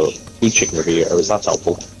burrito. 2 chicken burritos, that's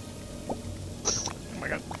helpful. Oh my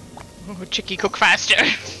god. Chicky, cook faster.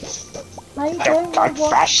 I don't know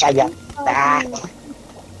what faster, you don't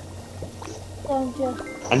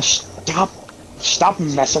just And stop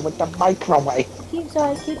messing with the microwave.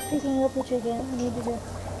 I keep picking up the chicken. I need to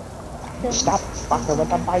just Stop fucking with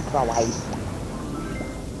the microwave.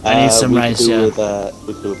 I need some rice, yeah.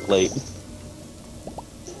 We could do a plate.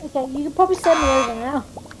 Okay, you can probably send me over now.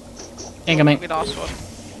 Incoming. We lost one.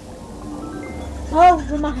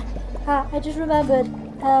 Oh, I just remembered.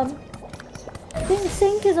 I think the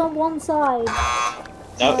sink is on one side.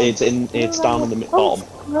 No, it's down in the bottom.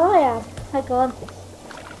 Oh, I am. Hang on.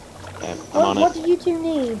 Yeah, I'm on What it. do you two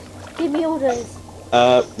need? Give me orders.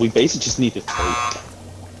 We basically just need a plate.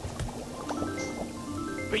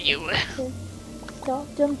 For you. Stop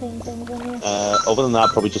dumping things on you. Other than that,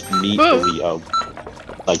 probably just meat burrito.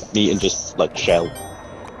 Like meat and just like shell.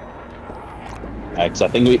 Because I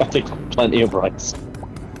think we have plenty of rice.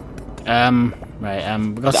 Right,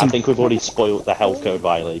 we got I some... think we've already spoiled the health code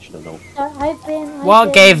violation and all.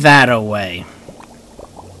 What gave that away?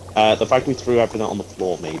 The fact we threw everything on the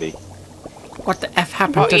floor, maybe. What the F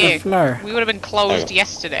happened to the floor? We would have been closed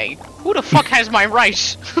yesterday. Who the fuck has my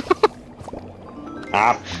rice?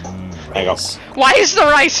 There you go. Why is the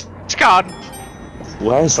rice gone?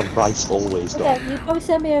 Where's the rice always gone? Okay, you probably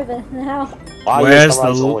send me over now. Why is the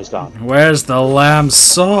rice always gone? Where's the lamb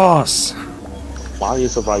sauce? Why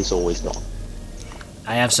is the rice always gone?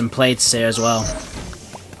 I have some plates there as well.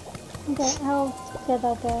 Okay, I'll get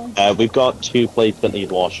that going. We've got 2 plates that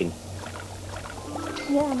need washing.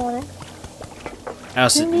 Yeah, I'm on it.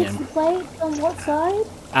 Also, Who needs the plate? On what side?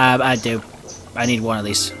 I do. I need one at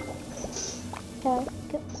least. Okay,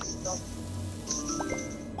 good.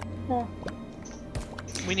 There.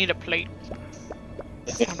 We need a plate.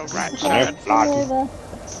 On a rat. Okay, send me over.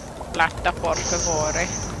 Plata, por favore.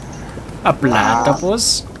 A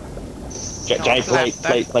platypus? Jay,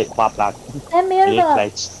 plate, plat. Send me You need over.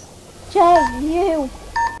 plates. Jay, you.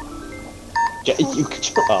 Jay, you could.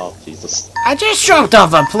 Oh, Jesus. I just dropped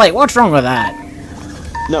off a plate. What's wrong with that?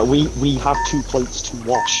 No, we have 2 plates to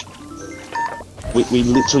wash. We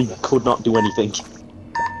literally could not do anything.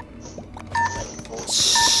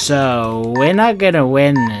 So, we're not gonna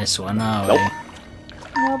win this one, are we?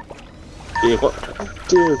 Nope.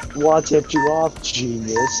 Dude, what tipped you off,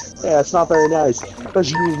 genius? Yeah, it's not very nice.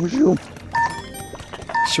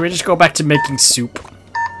 Should we just go back to making soup?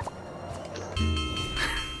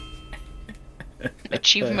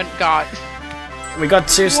 Achievement got. We got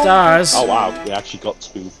 2 stars. Oh wow, we actually got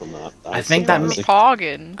 2 from that. I think that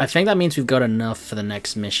means we've got enough for the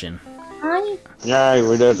next mission. Yeah,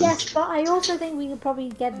 we did. Yes, but I also think we could probably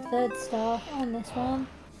get a 3rd star on this one.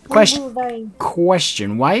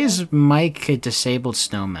 Question. Why is Mike a disabled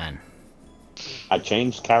snowman? I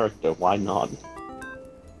changed character, why not?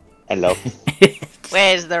 Hello.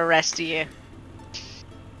 Where's the rest of you?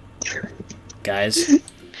 Guys.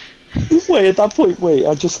 Wait, at that point,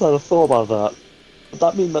 I just had a thought about that. Would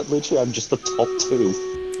that mean that literally I'm just the top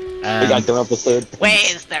 2? I don't have the 3rd.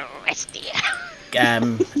 Where's the rest of you?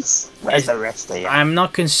 Where's the rest of you? I'm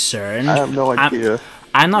not concerned. I have no idea.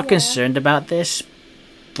 I'm not concerned about this,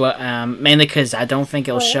 but mainly because I don't think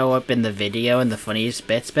it'll show up in the video in the funniest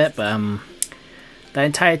bit, but the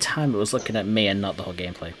entire time it was looking at me and not the whole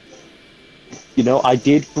gameplay. You know, I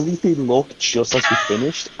did briefly look just as we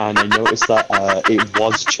finished, and I noticed that it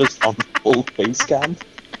was just on full face cam.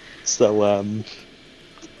 So, oh,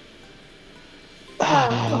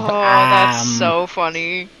 that's so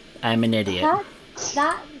funny. I'm an idiot.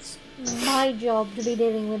 That's my job to be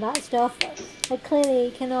dealing with that stuff. I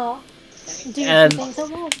clearly cannot do things at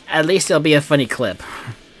once. At least it'll be a funny clip.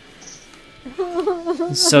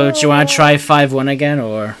 So, do you want to try 5-1 again,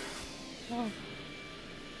 or?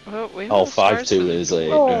 Oh, 5-2 is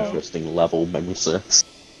an interesting level, memory serves.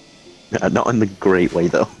 Not in the great way,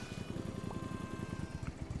 though.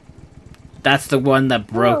 That's the one that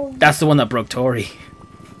broke. That's the one that broke Tori.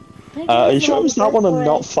 Are you sure it was that one and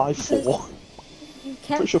not 5-4?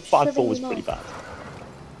 Pretty sure 5-4 was pretty bad.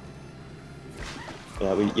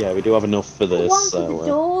 Yeah, we do have enough for this. One for the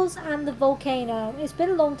doors and the volcano. It's been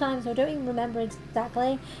a long time, so I don't even remember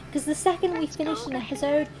exactly. Because the second we finished an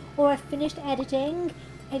episode, or I finished editing,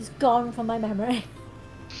 it's gone from my memory.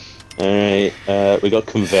 Alright, we got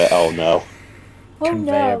conveyor. Oh no.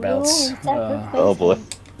 Conveyor belts. Oh boy.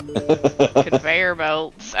 Conveyor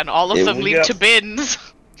belts, and all of them lead to bins.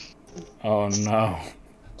 Oh no.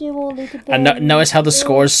 Do all lead to bins. And notice how the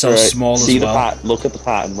score is so small as well. See the pattern. Look at the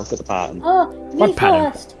pattern. Look at the pattern. Oh, what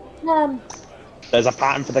pattern? First. There's a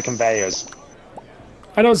pattern for the conveyors.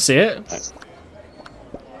 I don't see it.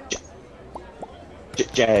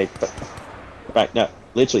 Jay. Right, no.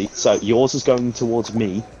 Literally, so yours is going towards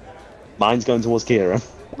me, Mine's going towards Kira.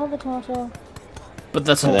 Not the tomato. But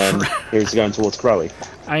that's And then all. Kira's going towards Crowy.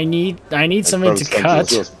 I need something to Crow's going towards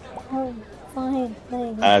cut. yours. Oh, fine. There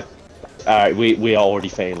you go. Alright, we are already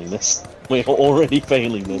failing this. We're already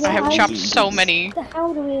failing this. I have Yeah, chopped so many.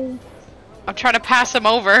 How do we... I'm trying to pass them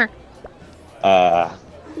over.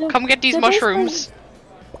 Come get these So mushrooms.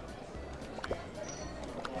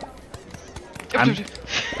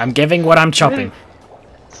 I'm giving what I'm chopping.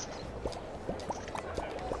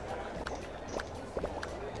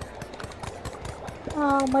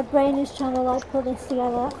 Oh, my brain is trying to like put this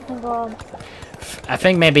together. Hang on. I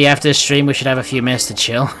think maybe after the stream we should have a few minutes to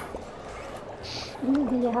chill.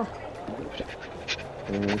 Yeah.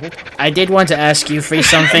 I did want to ask you for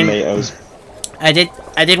something. Tomatoes. I did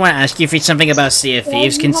want to ask you for something about Sea of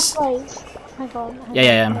Thieves. Hang on.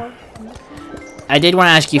 Yeah. I did want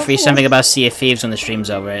to ask you for something about Sea of Thieves when the stream's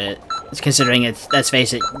over. Considering it, let's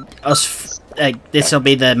face it, this will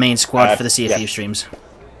be the main squad for the Sea of Thieves streams.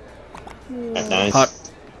 Nice. Pot.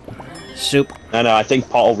 Soup. No, I think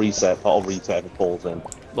pot will reset. Pot will reset if it falls in.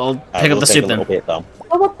 Well, pick up the soup then. A little bit, though.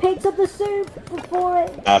 Someone picked up the soup before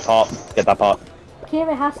it. Pot. Get that pot.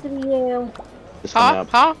 Kira, it has to be you. Just coming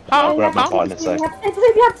up. I'll grab my pot in a sec. You have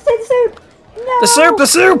to say the soup! No! The soup! The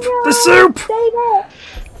soup! No! The soup! Save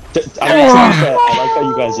it! I like how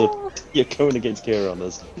you guys you're going against Kira on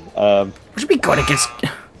this. What should be going against?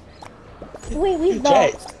 Wait, we've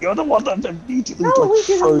Jay, lost. you're the one that immediately No, we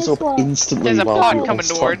didn't froze this up one. instantly. There's a while pot you coming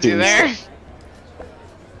stopped towards you doing there. stuff.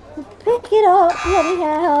 Pick it up, bloody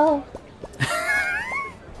hell!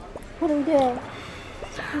 What are we doing?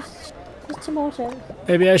 Just tomatoes.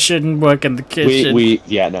 Maybe I shouldn't work in the kitchen. We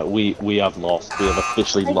have lost. We have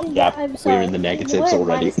officially lost. Yeah, I'm sorry. we're in the negatives We're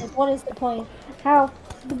already. minus. What is the point? How?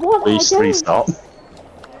 What? Please restart.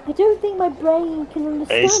 I don't think my brain can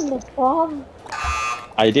understand this one.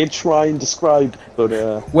 I did try and describe, but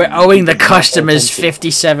We're owing the customers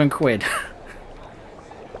 57 quid.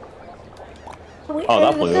 Oh,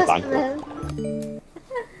 that blew the bank.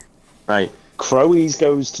 Right, Crowy's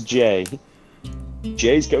goes to Jay.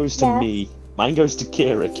 Jay's goes to me. Mine goes to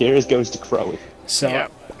Kira. Kira's goes to Crowy. So,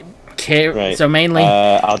 Yep. Right. So mainly,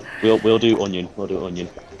 we'll do onion. We'll do onion.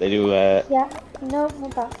 They do. Yeah. No,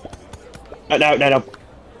 not that.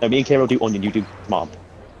 No. Me and Kira will do onion. You do mom.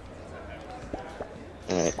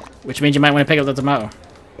 Alright. which means you might want to pick up the tomato.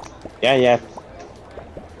 Yeah.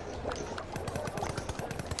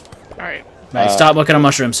 Alright. Right, start working on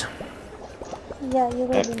mushrooms. Yeah, you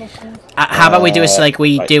will be mushrooms. How about we do it so like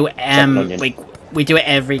we right. do Onion. we do it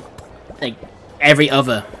every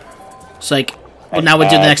other. So like, well now we'll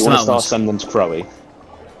do the next do you want tomato to start ones. send them to Crowy?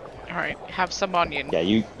 Alright, have some onion. Yeah,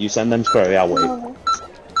 you send them to Crowy. I'll wait. Oh,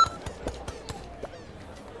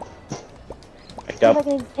 Right, if I go.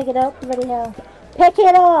 can pick it up, bloody hell. Pick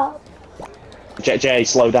it up! Jay,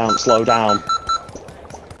 slow down.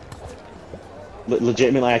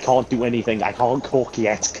 Legitimately, I can't do anything. I can't cook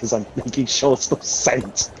yet because I'm making sure stuff's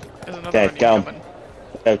sent. There's another Okay, onion go. coming.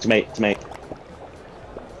 Go to me.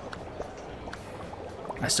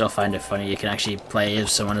 I still find it funny you can actually play if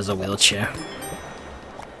someone has a wheelchair.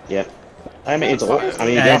 Yep. I mean, it's awesome. I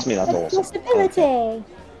mean, if you ask me, that's awesome. Accessibility!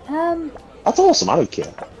 That's awesome. I don't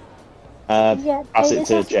care. Yeah, Pass it this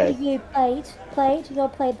to has Jay. be you. Plate, you'll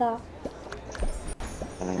play that.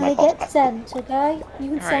 My And it pot. gets sent, okay? You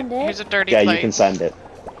can Alright, send it. here's a dirty Yeah, plate. you can send it.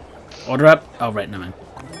 Order up. Oh right, no man.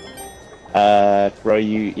 Bro,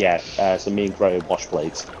 so me and Bro wash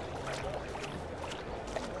plates.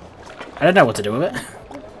 I don't know what to do with it.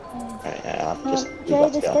 Right, yeah, just leave Jay,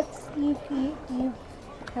 that to this go. gets you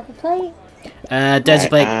have a plate. There's a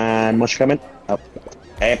plate. And mush coming. Oh.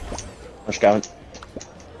 Hey, mush going.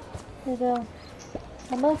 There you go.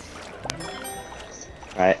 How much?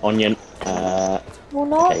 Right, onion. Or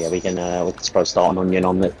not? Okay, yeah, we can probably start an onion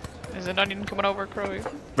on it. There's an onion coming over, Crowy.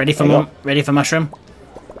 Ready for There you go. ready for mushroom?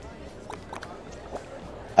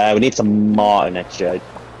 We need some martin extra.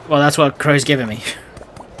 Well, that's what Crow's giving me.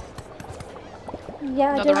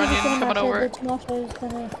 Yeah, I Another don't think onion it's gonna coming matter. over. The tomatoes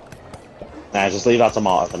gonna... Nah, just leave that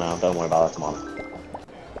tomato for now. Don't worry about that tomato.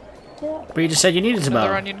 Yeah. But you just said you needed Another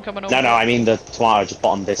tomato. onion coming over. No, I mean the tomato just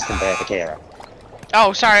bottom this compared to Kira.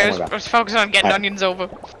 Oh, sorry, Don't worry I was focused on getting Right. onions over.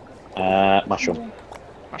 Mushroom.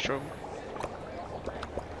 Mushroom.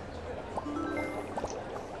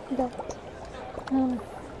 Go.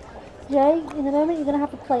 Jay, in a moment you're gonna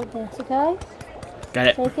have to plate this, okay? Got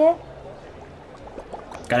it. Take it.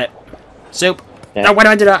 Got it. Soup. Yeah. No, why did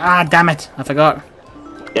I do that? Ah, damn it! I forgot.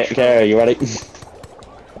 Yeah, Kira, you ready?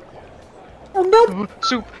 Oh no!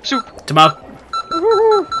 Soup. Tomato.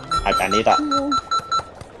 I need that.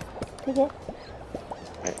 Take it.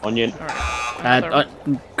 Right, onion. Alright.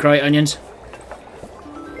 Crow onions.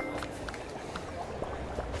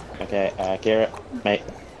 Okay, Kira, mate.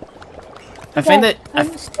 I think that...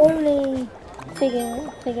 I'm slowly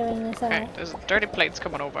figuring this Okay, out. there's dirty plates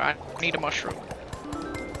coming over. I need a mushroom.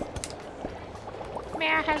 May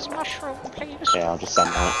I have mushroom, please? Yeah, I'll just send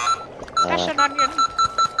that. That's an onion.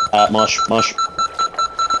 Mush. Mush,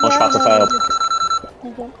 Yeah, that's a no,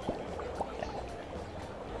 fail. Okay.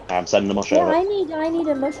 I'm sending the mush Yeah, over. I need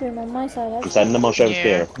a mushroom on my side. I'm Actually. sending the mush over to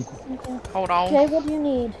Yeah. Kira. Okay. Hold on. Jay, what do you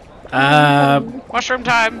need? Mushroom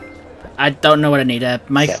time. I don't know what I need.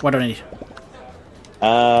 Mike, Okay. what do I need?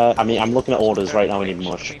 I mean, I'm looking at orders right now. I need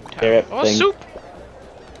mush. Kira, Oh, thing. soup.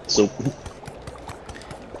 Soup.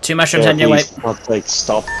 2 mushrooms Kira, on your way. please, God's sake,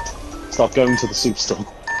 stop going to the soup store.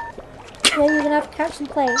 Yeah, you're gonna have to catch some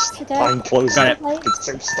plates. Okay. I'm closing Got it. the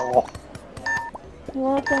soup store. You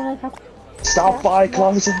want to like have Stop by Yeah.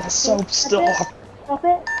 closing the soap That's store. it. Stop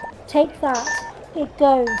it. Take that. It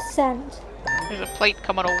goes. Sent. There's a plate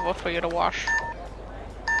coming over for you to wash.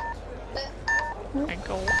 And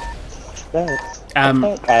go.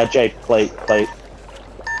 Jay, plate.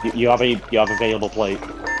 You have available plate.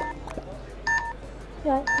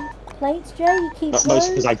 Yeah. Plates, Jay. You keep Not those. most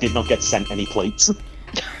because I did not get sent any plates.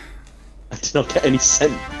 I did not get any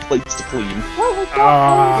sent plates to clean. Well, we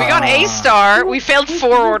got We got a star. We failed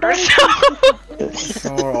 4 orders.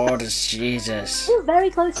 4 orders, Jesus. We're very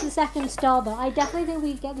close to the second star, though. I definitely think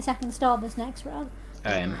we get the second star this next round.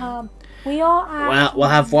 We are at. We'll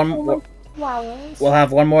have one. almost 2 hours. We'll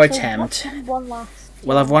have one more So attempt. one last.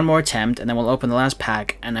 We'll have one more attempt, and then we'll open the last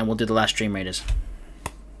pack, and then we'll do the last Dream Raiders.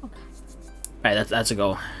 Right, that's a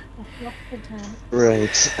goal. Lots of time.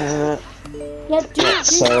 Right. Yeah, do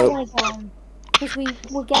so- that again. Because we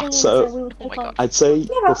were getting So- into we would Oh my God. I'd say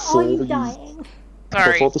Yeah, are before you we dying?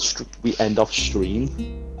 Sorry. before we end off stream.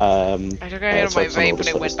 I took a hit of my let's open vape orders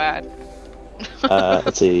and it went first. bad.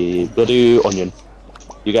 Let's see. We'll do onion.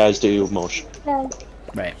 You guys do mush. Okay,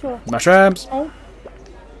 Right. sure. Mushrooms. Okay.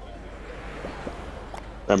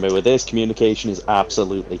 Remember, with this, communication is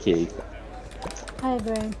absolutely key. I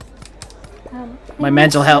agree. My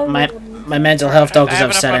mental health, my mental health doctors have have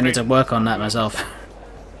enough said I on need me. to work on that myself.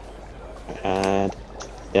 And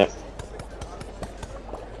yep.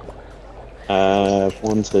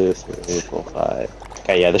 1, 2, 3, 4, 5.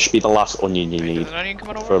 Okay, yeah, this should be the last onion you need There's an onion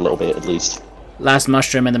coming over. for a little bit at least. Last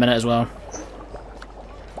mushroom in the minute as well.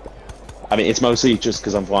 I mean, it's mostly just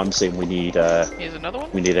because I'm saying we need Here's another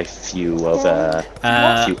one. we need a few of a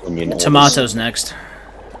few onion orders. Tomatoes next.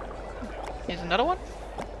 Here's another one.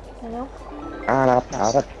 Hello?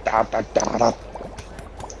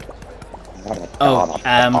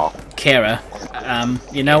 Oh, Kira,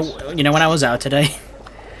 you know when I was out today,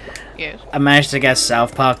 Yes. I managed to get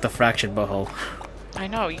South Park: The Fractured Butthole. I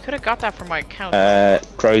know. You could have got that from my account.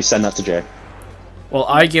 Crow, send that to Jay. Well,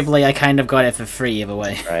 arguably, I kind of got it for free either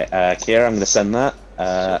way. Right, Kira, I'm gonna send that.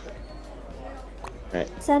 Right.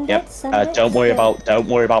 Send Yep. it, send it. Don't worry send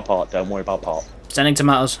it. about pot. Don't worry about pot. Sending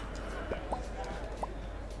tomatoes.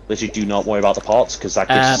 Literally, do not worry about the pots because that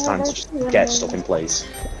gives us Uh, time to just get stuff in place.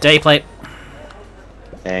 Day plate.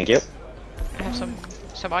 Thank you. I have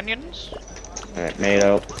some onions. Alright,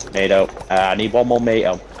 tomato. I need one more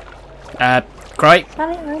tomato. Croy. Can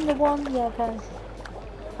it own the one? Yeah, okay.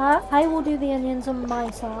 I will do the onions on my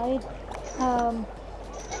side.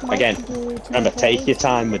 Mike Again, can do remember, take tomatoes. your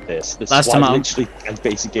time with this. This Last is why I tomato. literally and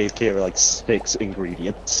basically gave Kira like 6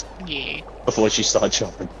 ingredients Yeah. before she started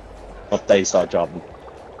chopping. Or they start chopping.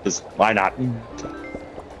 Because why not?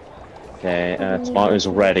 Okay, tomatoes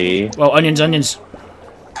are ready. Well, onions.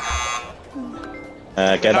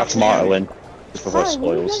 Get that tomato in just before it Ah, you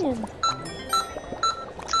need spoils. onions.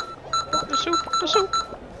 The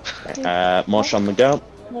soup. Mush on the go.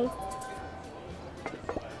 Wait.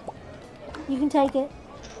 You can take it.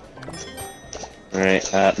 Alright,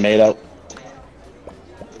 tomato.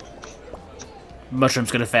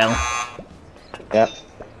 Mushroom's gonna fail. Yep.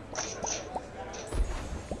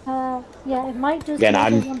 Yeah, it might just. Again, take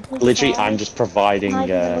I'm it on his literally side. just providing I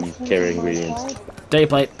do the mushrooms Kira on my ingredients. side. Day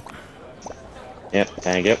plate. Yep,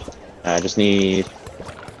 thank you. I just need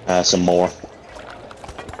some more.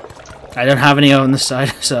 I don't have any on this side,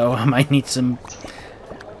 so I might need some.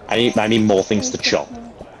 I need more things to chop.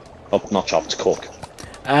 Oh, not chop, to cook.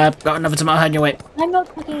 Got another tomato on your way. I'm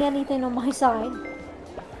not cooking anything on my side.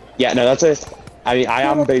 Yeah, no, that's it. I mean, I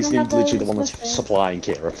am Well, basically can I have literally the those one that's mushrooms? supplying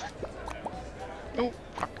Kira. Oh,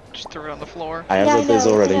 fuck. Just threw it on the floor. I have Yeah, I said this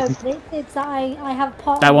know, already. I know, but it's that I have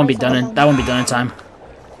pot. That on won't my be done side in. That won't be done in time.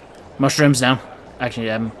 Mushrooms now.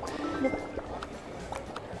 Actually,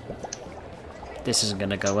 this isn't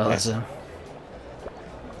gonna go well, is it?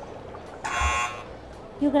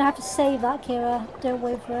 You're gonna have to save that, Kira. Don't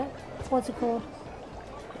wait for it. What's it called?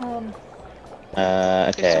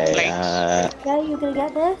 Okay. Yeah, you're gonna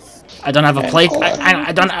get this. I don't have a plate. Okay.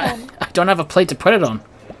 I don't have a plate to put it on.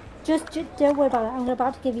 Just don't worry about it. I'm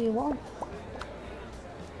about to give you one.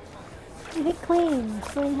 Is it clean?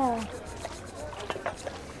 Clean hair.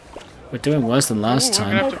 We're doing worse than last Ooh, we're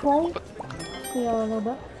time. gonna Okay, plate. We are a little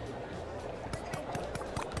bit.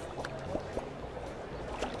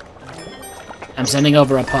 I'm sending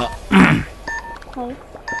over a pot. Plate.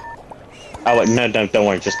 Oh wait, no, don't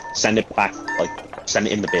worry. Just send it back. Like, send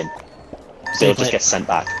it in the bin. So it'll just get sent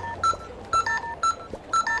back.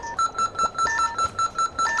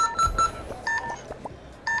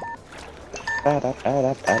 That's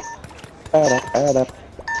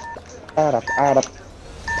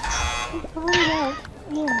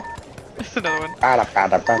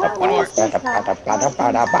another one.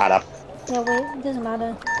 Yeah, wait, it doesn't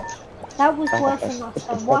matter. That was worse than last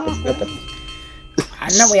time. What happened? I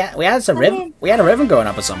know we had some rhythm. We had a rhythm going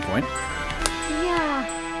up at some point.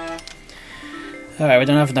 Yeah. All right, we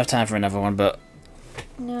don't have enough time for another one, but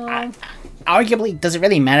No. arguably, does it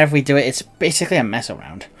really matter if we do it? It's basically a mess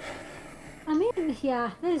around. I mean,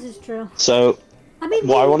 yeah, this is true. So, I mean,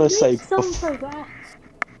 what I want to there's say, some progress.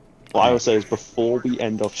 what I would say is before we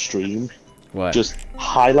end off stream, What? just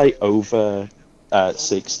highlight over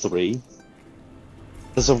 6-3.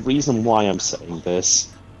 There's a reason why I'm saying this.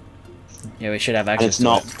 Yeah, we should have And access it's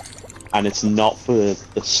not, to it. and it's not for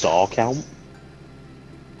the star count.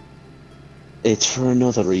 It's for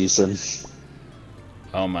another reason.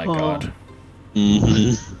 Oh my god.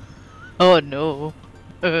 Mm-hmm. Oh no.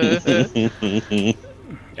 This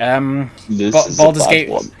is Baldur's a bad Gate.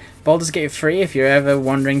 one. Baldur's Gate 3. If you're ever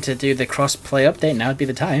wondering to do the cross-play update, now would be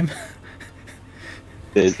the time.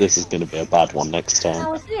 This is going to be a bad one next I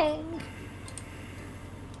time. was saying,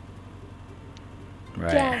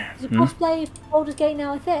 Right. yeah, is the cosplay Baldur's Gate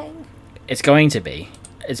now a thing? It's going to be.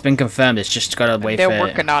 It's been confirmed. It's just got to wait They're for.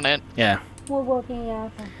 working on it. Yeah. We're working, yeah,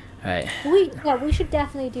 okay. Right. We should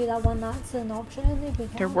definitely do that when that's an option if we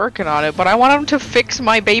can. They're working on it, but I want them to fix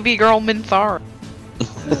my baby girl Minthara.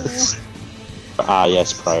 Ah,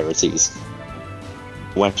 yes, priorities.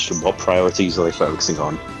 What priorities are they focusing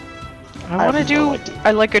on? I want to have do no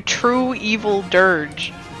idea. like a true evil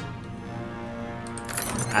dirge,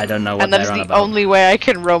 I don't know what and that's they're on the about. only way I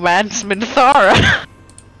can romance Minthara.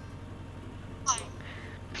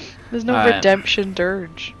 There's no Alright. redemption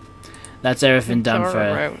dirge. That's everything done Minthara for.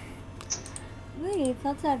 route. Leave,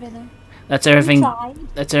 that's everything. That's everything. Tried.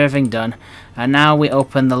 That's everything done. And now we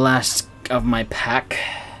open the last of my pack.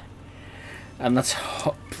 And let's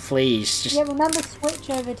please just Yeah, remember switch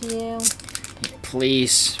over to you.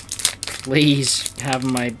 please have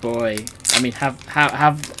my boy. I mean have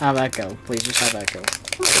Echo. Please just have Echo.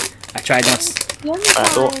 I tried not. The only I time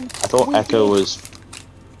thought we Echo did was.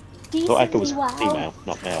 I thought Echo was decently well. female,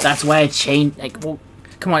 not male. That's why I changed. Like, well,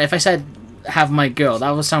 come on. If I said have my girl,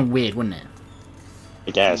 that would sound weird, wouldn't it?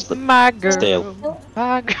 I guess, but My girl. still.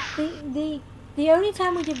 My girl. The only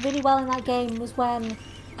time we did really well in that game was when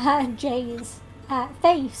Jay's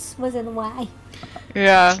face was in the way.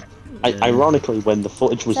 Yeah. Ironically, when the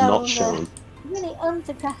footage was So, not shown, Really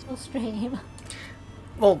unsuccessful stream.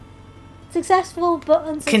 Well, Successful but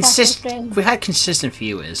unsuccessful stream. we had consistent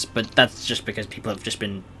viewers, but that's just because people have just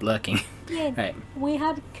been lurking. Yeah, Right. we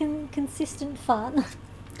had consistent fun.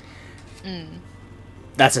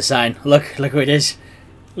 That's a sign. Look who it is.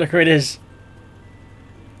 Look who it is.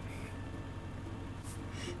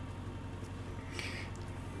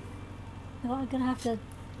 I'm gonna have to.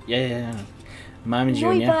 Yeah. Mime and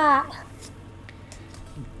Joy Junior. back.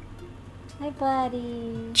 Hi,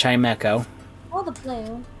 buddy. Chimeco. Oh, the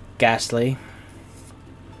blue. Ghastly.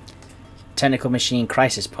 Technical Machine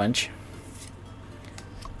Crisis Punch.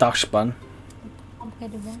 Doshbun.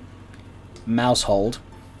 Complicated one. Mousehold.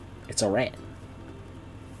 It's a rat.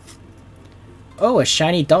 Oh, a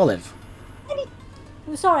shiny Dolive.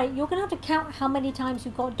 I'm sorry, you're gonna have to count how many times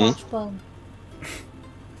you've got Dash Bun.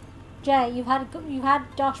 Jay, you had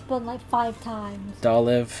Dash Bun like 5 times.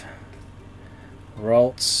 Dolive.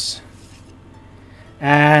 Roltz.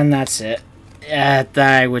 And that's it.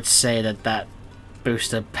 I would say that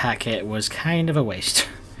booster packet was kind of a waste.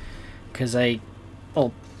 Because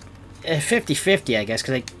well, 50-50 I guess,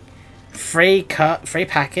 because free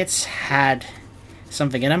packets had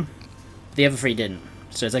something in them. The other 3 didn't.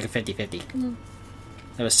 So it's like a 50-50.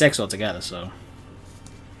 There was 6 altogether, so.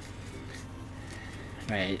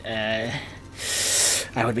 Right,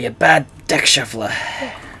 I would be a bad deck shuffler.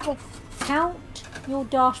 Okay, count your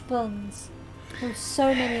Dash Buns. There's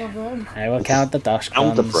so many of them. I will count the Dosh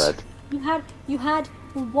count the buns. bread. You had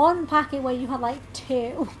one packet where you had like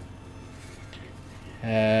 2.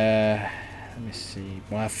 let me see.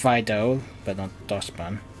 We'll have Fido, but not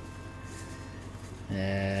Dustbun.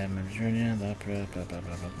 Junior,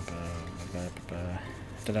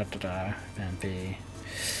 Van B.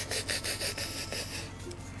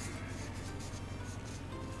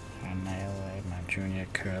 Annihilate, my Junior,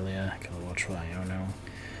 Curlia, Kilowatt, Iono.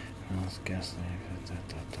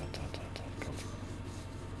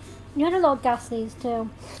 You had a lot of Ghastlies too.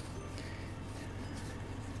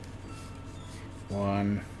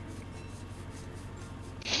 One.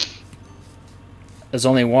 There's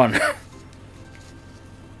only one.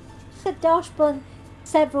 Said Dashbun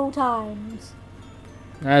several times.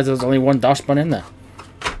 There's only one Dashbun in there.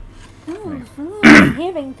 I'm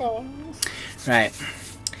hearing things. Right.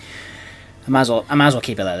 I might as well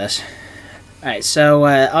keep it like this. Alright, so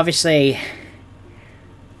obviously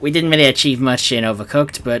we didn't really achieve much in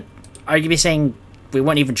Overcooked, but arguably saying we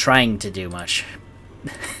weren't even trying to do much.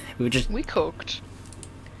 We cooked.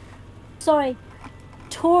 Sorry,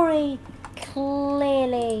 Tori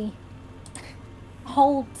clearly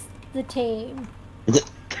holds the team.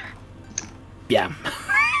 Yeah.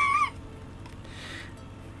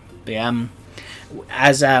 But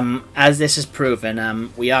as this has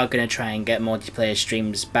proven, we are going to try and get multiplayer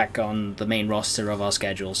streams back on the main roster of our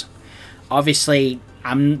schedules. Obviously,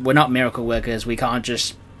 we're not miracle workers. We can't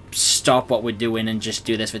just stop what we're doing and just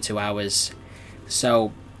do this for 2 hours.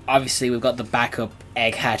 So, obviously, we've got the backup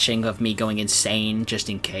egg hatching of me going insane just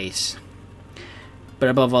in case. But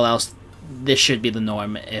above all else, this should be the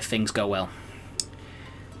norm if things go well.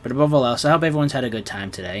 But above all else, I hope everyone's had a good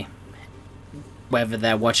time today. Whether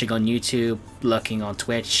they're watching on YouTube, looking on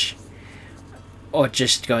Twitch, or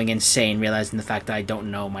just going insane, realizing the fact that I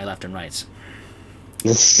don't know my left and rights.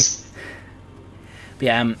 But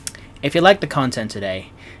yeah, if you like the content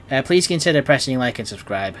today, please consider pressing like and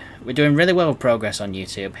subscribe. We're doing really well with progress on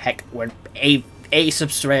YouTube. Heck, we're 8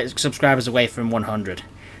 subscribers away from 100.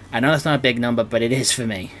 I know that's not a big number, but it is for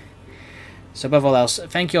me. So above all else,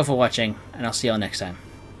 thank you all for watching, and I'll see you all next time.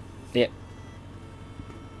 Yeah.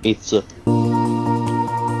 Pizza.